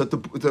 hours, so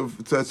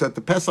that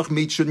the Pesach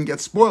meat shouldn't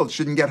get spoiled,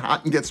 shouldn't get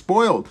hot and get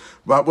spoiled.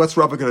 But what's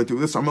Rava going to do?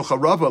 This Don't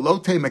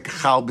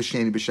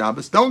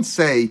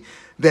say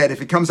that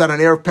if it comes out on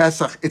Erev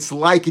Pesach, it's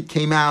like it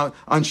came out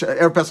on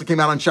Erev Pesach came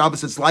out on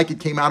Shabbos. It's like it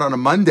came out on a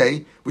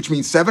Monday, which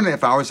means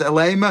 7.5 hours.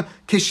 Elema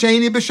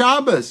kisheni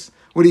b'Shabbos.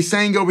 What he's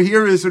saying over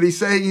here is what he's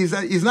saying.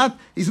 He's not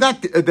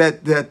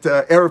that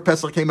Erev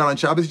Pesach came out on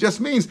Shabbos. It just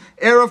means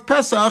Erev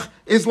Pesach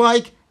is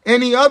like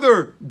any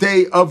other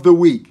day of the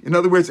week. In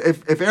other words,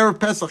 if Erev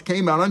Pesach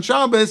came out on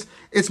Shabbos,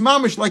 it's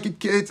mamish like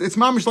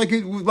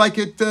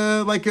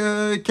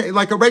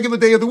a regular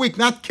day of the week,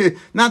 not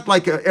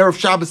like a Erev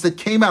Shabbos that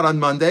came out on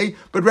Monday,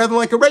 but rather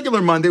like a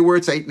regular Monday where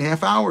it's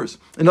 8.5 hours.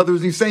 In other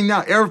words, he's saying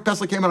now Erev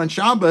Pesach came out on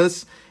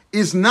Shabbos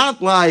is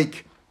not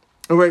like.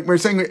 We're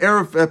saying that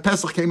Erev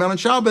Pesach came out on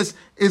Shabbos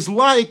is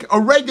like a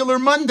regular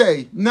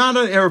Monday, not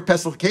an Erev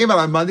Pesach came out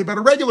on Monday, but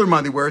a regular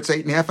Monday where it's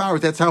 8.5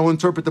 hours. That's how he'll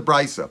interpret the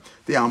Brisa,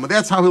 the Alma.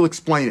 That's how he'll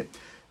explain it.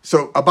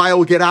 So Abaye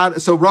will get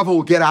out. So Rava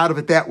will get out of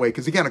it that way,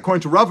 because again,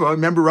 according to Rava,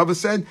 remember Rava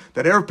said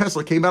that Erev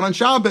Pesach came out on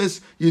Shabbos.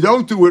 You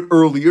don't do it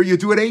earlier; you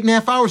do it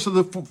 8.5 hours, so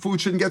the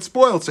food shouldn't get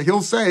spoiled. So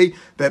he'll say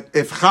that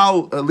if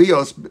Chal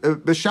Lios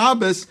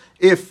b'Shabbos,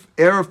 if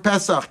Erev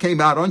Pesach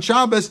came out on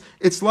Shabbos,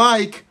 it's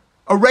like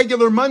a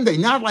regular Monday,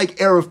 not like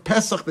Erev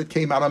Pesach that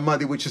came out on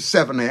Monday, which is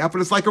 7.5,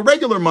 but it's like a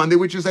regular Monday,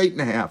 which is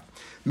 8.5.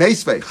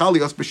 Meisvei,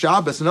 Chalios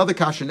b'Shabbos, another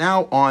kasha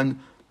now on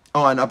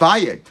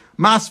Abaye.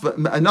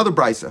 Masva, another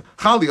brisa.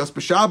 Chalios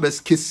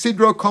b'Shabbos,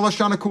 kisidro kol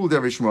hashana kul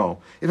derishmo.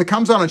 If it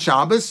comes out on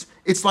Shabbos,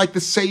 it's like the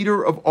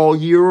Seder of all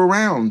year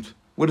around.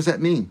 What does that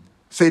mean?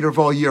 Seder of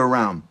all year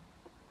around.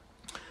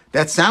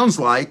 That sounds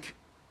like,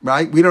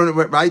 right? We don't,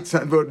 right?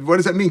 What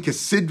does that mean?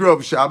 Kesidro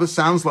of Shabbos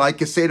sounds like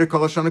Keseder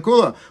Kol Hashana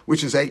Kula,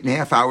 which is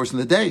 8.5 hours in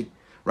the day,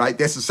 right?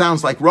 This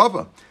sounds like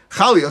Rava.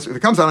 Chalios, if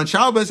it comes out on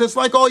Shabbos, it's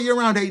like all year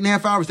round,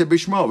 8.5 hours. Rabbi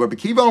Shmuel, Rabbi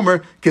Kiva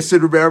Omer,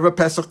 Kesidro Be'erev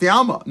Pesach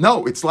Dialma.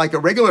 No, it's like a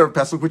regular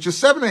Pesach, which is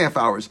 7.5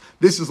 hours.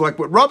 This is like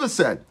what Rava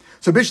said.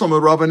 So Bishlam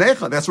Rava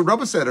Necha, that's what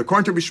Rava said.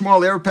 According to Rabbi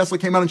Shmuel, Erev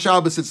Pesach came out on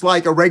Shabbos, it's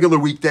like a regular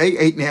weekday,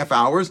 8.5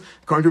 hours.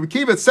 According to Rabbi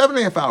Kiva, it's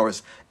 7.5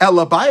 hours. El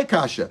Abaye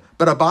Kasha.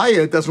 But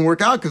Abaye doesn't work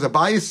out, because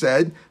Abaye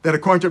said that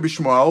according to Rabbi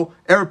Shmuel,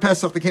 Erev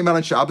Pesach that came out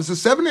on Shabbos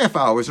is 7.5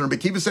 hours, and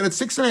Rabbi Kiva said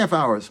it's 6.5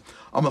 hours.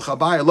 It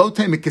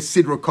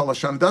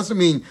doesn't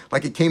mean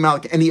like it came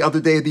out like any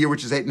other day of the year,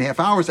 which is 8.5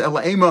 hours.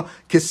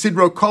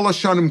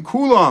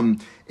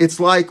 It's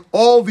like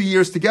all the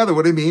years together.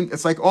 What do you mean?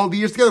 It's like all the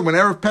years together. When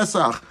Erev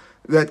Pesach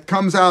that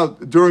comes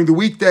out during the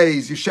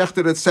weekdays, you shecht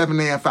it at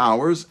 7.5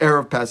 hours,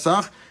 Erev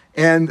Pesach,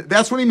 And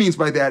that's what he means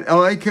by that.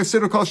 Elai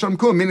Kasidu Kol Shalom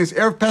Kulam, meaning it's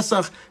Erev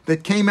Pesach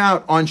that came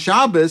out on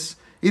Shabbos.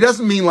 He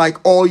doesn't mean like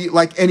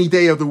any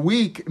day of the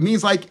week. It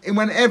means like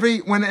when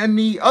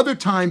any other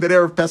time that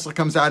Erev Pesach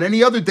comes out,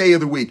 any other day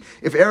of the week.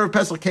 If Erev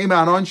Pesach came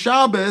out on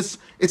Shabbos,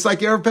 it's like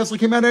Erev Pesach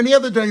came out any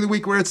other day of the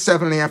week where it's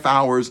 7.5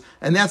 hours.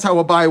 And that's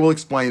how Abai will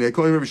explain it.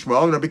 According to Rabbi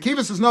Shmuel, and Rabbi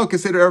Kiva says, no,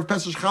 consider Erev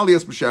Pesach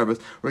Chalias b'Shabbos.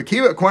 Rabbi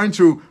Kiva, according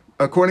to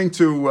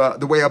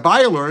the way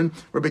Abai learned,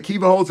 Rabbi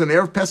Kiva holds an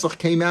Erev Pesach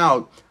came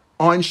out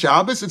on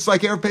Shabbos. It's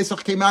like Erev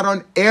Pesach came out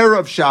on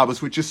Erev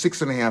Shabbos, which is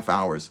 6.5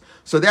 hours.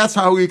 So that's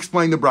how we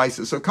explain the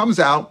Brisa. So it comes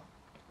out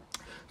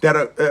that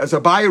as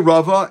Abai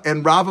Rava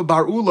and Rava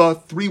Bar Ula,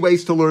 3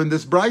 ways to learn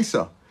this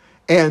Brisa.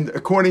 And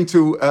according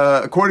to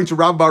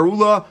Rava Bar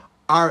Ula,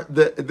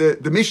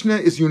 the Mishnah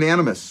is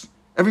unanimous.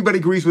 Everybody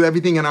agrees with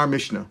everything in our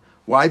Mishnah.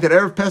 Why? That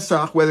Erev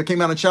Pesach, whether it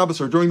came out on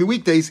Shabbos or during the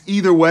weekdays,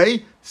 either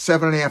way,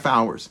 7.5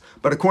 hours.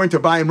 But according to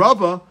Abai and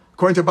Rava,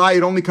 according to Abai,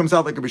 it only comes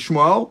out like Rabbi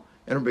Shmuel,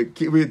 and Rabbi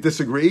Kiva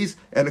disagrees.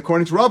 And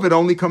according to Rav, it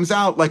only comes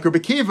out like Rabbi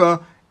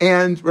Kiva,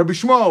 and Rabbi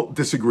Shmuel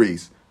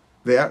disagrees.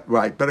 There,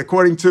 right? But at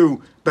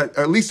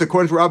least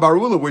according to Rabbi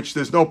Arula, which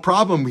there's no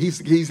problem, he is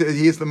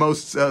the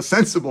most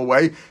sensible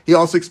way. He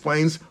also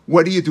explains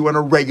what do you do on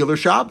a regular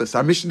Shabbos.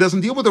 Our Mishnah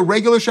doesn't deal with a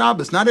regular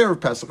Shabbos, not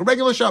Erev Pesach. A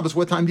regular Shabbos,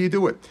 what time do you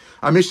do it?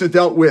 Our Mishnah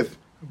dealt with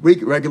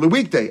regular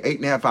weekday,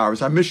 8.5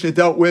 hours. Our Mishnah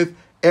dealt with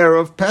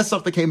Erev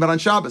Pesach that came out on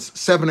Shabbos,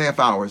 7.5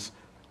 hours.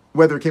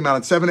 Whether it came out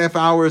on 7.5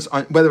 hours,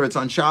 whether it's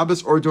on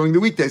Shabbos or during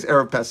the weekdays,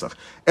 Erev Pesach.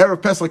 Erev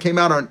Pesach came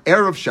out on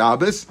Erev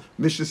Shabbos.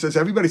 Mishnah says,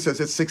 everybody says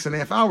it's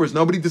 6.5 hours.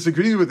 Nobody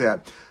disagrees with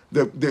that.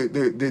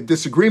 The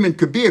disagreement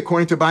could be,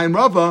 according to Abai and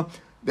Rava,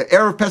 the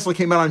Erev Pesach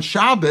came out on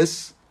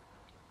Shabbos.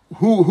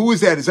 Who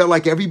is that? Is that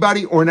like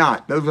everybody or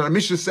not? The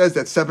Mishnah says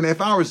that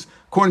 7.5 hours.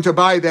 According to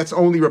Abai, that's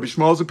only Rabbi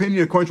Shmuel's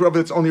opinion. According to Rabbi,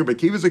 that's only Rabbi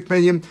Kiva's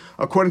opinion.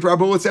 According to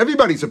Rabbi, it's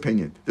everybody's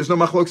opinion. There's no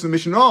machlokas in the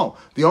Mishnah at all.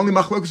 The only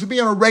machlokas would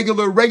be on a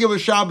regular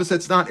Shabbos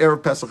that's not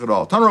Erev Pesach at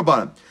all. Tan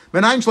Rabbanan.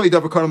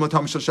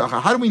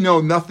 How do we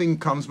know nothing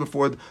comes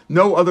before,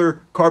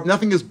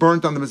 nothing is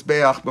burnt on the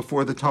Mizbeach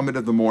before the Tamid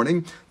of the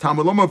morning?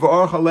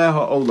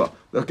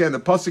 Again, the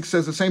Pasuk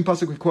says, the same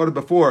Pasuk we quoted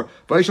before,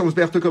 Pasuk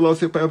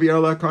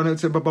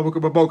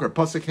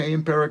Hey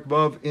in Perek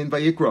Vav in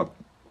Vayikra.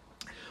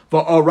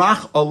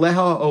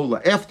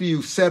 After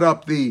you set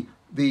up the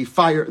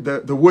fire,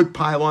 the wood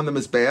pile on the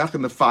Mizbeach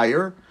and the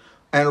fire,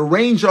 and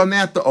arrange on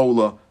that the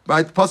Ola.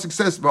 Right? The Pasuk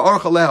says,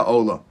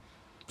 Ola.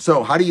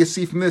 So how do you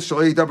see from this? How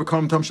do you see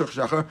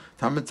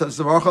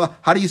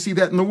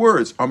that in the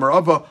words?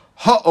 Amarava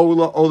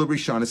ha'ola ola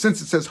rishana.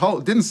 Since it says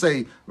it didn't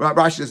say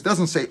Rashi. It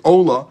doesn't say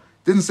ola.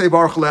 Didn't say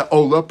Baruch Le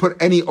Ola, put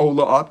any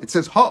Ola up. It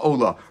says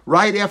Ha-Ola.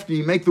 Right after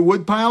you make the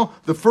wood pile,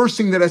 the first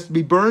thing that has to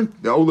be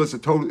burnt, the Ola is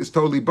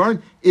totally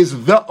burnt,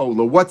 is the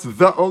Ola. What's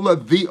the Ola?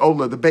 The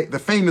Ola, the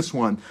famous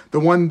one. The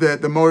one,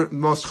 the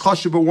most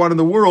chashuva one in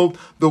the world,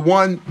 the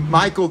one,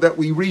 Michael, that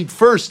we read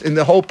first in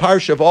the whole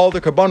parsha of all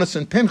the Karbonos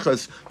and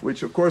Pinchas,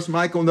 which of course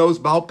Michael knows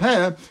Baal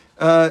Peh.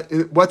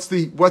 What's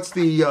the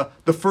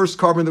first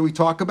carbon that we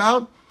talk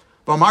about?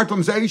 That's the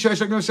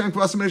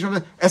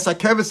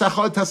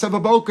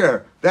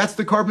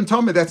carbon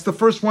tumah. That's the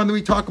first one that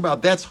we talk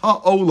about. That's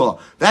ha'ola.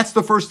 That's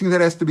the first thing that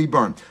has to be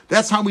burnt.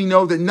 That's how we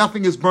know that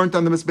nothing is burnt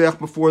on the mizbeach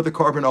before the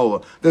carbon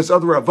ola. There's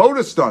other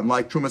avodas done,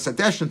 like Trumas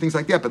Hadesh and things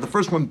like that, but the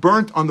first one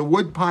burnt on the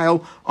wood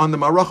pile, on the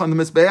marach, on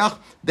the mizbeach,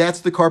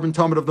 that's the carbon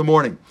tumah of the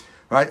morning.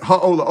 Right?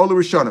 Ha'ola, ola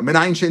rishona.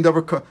 Menayin she'ein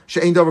davar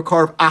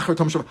karv acher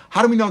tom shav.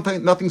 How do we know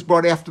that nothing's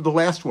brought after the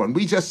last one?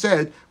 We just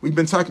said, we've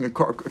been talking,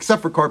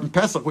 except for Carbon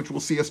Pesach, which we'll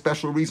see a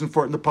special reason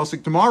for it in the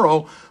Pasuk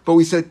tomorrow, but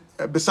we said,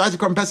 besides the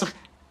Carbon Pesach,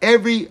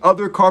 every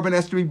other carbon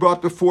has to be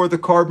brought before the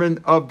carbon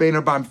of Bein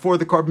Arbayim, before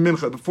the carbon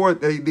mincha, before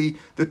the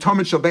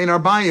Tamid shel Bein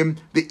Arbayim,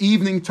 the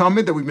evening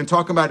Tamid that we've been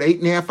talking about,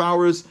 8.5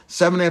 hours,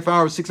 7.5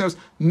 hours, 6 hours.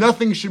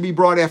 Nothing should be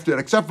brought after that,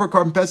 except for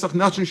Carbon Pesach.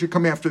 Nothing should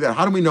come after that.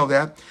 How do we know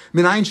that?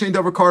 Minayin shein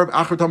davar karb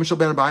acher Tamid shel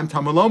Bein Arbayim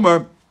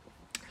Tamalomar.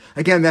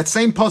 Again, that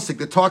same pasuk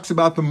that talks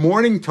about the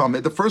morning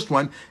tamid, the first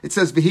one, it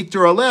says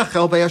v'hikter aleh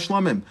chel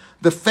v'yashlamim.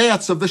 The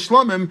fats of the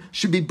shlamim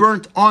should be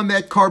burnt on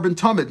that carbon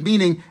tamid,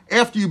 meaning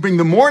after you bring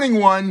the morning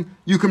one,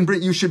 you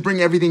should bring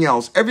everything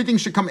else. Everything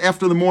should come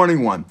after the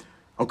morning one.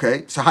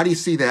 Okay, so how do you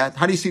see that?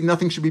 How do you see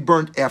nothing should be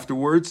burnt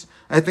afterwards?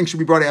 Everything should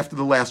be brought after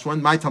the last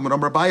one. My Talmud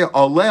Amar Abaye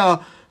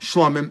aleh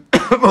shlamim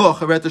v'lo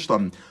chavet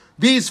shlamim.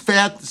 These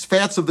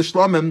fats of the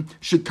shlamim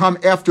should come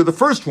after the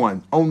first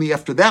one, only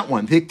after that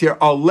one. V'hikter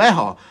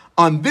aleha.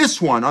 On this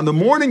one, on the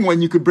morning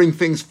one, you could bring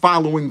things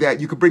following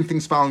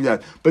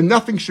that. But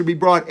nothing should be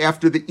brought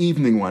after the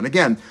evening one.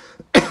 Again,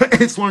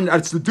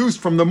 it's deduced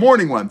from the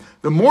morning one.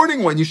 The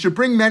morning one, you should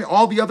bring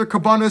all the other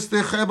kabbanas, the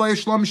chevay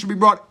shlam should be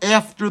brought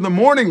after the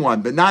morning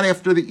one, but not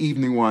after the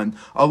evening one.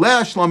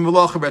 Aleh shlam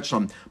v'lo chavet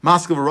shlam.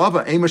 Maskav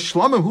Rava, ema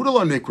shlamim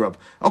hudala nikrav.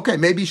 Okay,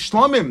 maybe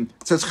shlamim,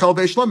 it says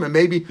chelvei shlamim.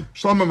 Maybe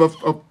shlamim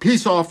of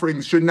peace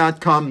offerings should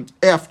not come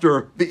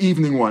after the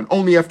evening one,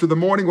 only after the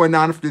morning one,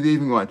 not after the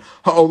evening one.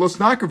 Ha'olos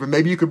nakrav.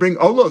 Maybe you could bring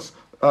olos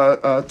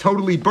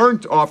totally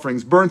burnt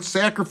offerings, burnt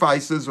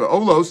sacrifices, or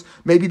olos,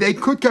 maybe they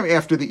could come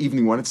after the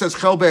evening one. It says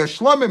chel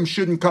be'ashlamim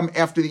shouldn't come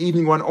after the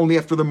evening one, only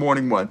after the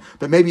morning one.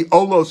 But maybe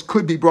olos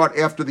could be brought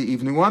after the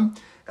evening one.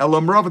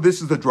 Elam Rava,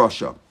 this is the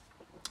drasha.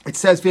 It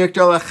says, we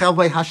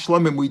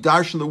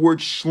darshan the word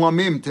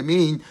shlamim to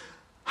mean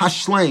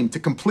hashlam, to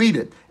complete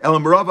it.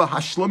 Elam Rava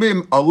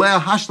hashlamim, aleh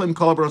hashlam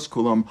kalabros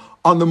kulam.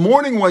 On the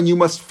morning one, you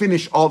must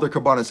finish all the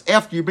karbanos.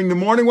 After you bring the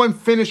morning one,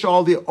 finish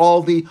all the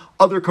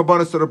other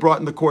karbanos that are brought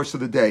in the course of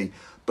the day.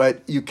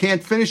 But you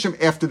can't finish them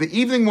after the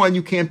evening one.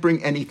 You can't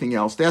bring anything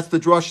else. That's the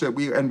drush that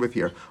we end with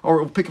here. Or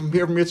we'll pick up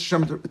here from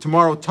Yitzchak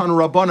tomorrow, Tana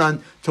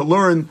Rabbanan, to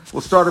learn.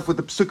 We'll start off with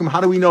the psukim. How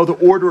do we know the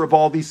order of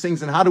all these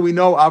things? And how do we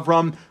know,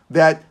 Avram,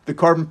 that the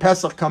Korban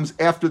Pesach comes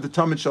after the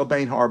Tamid Shel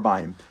Bein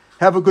Ha'arbaim?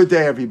 Have a good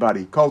day,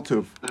 everybody. Kol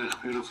Tuv.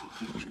 Beautiful.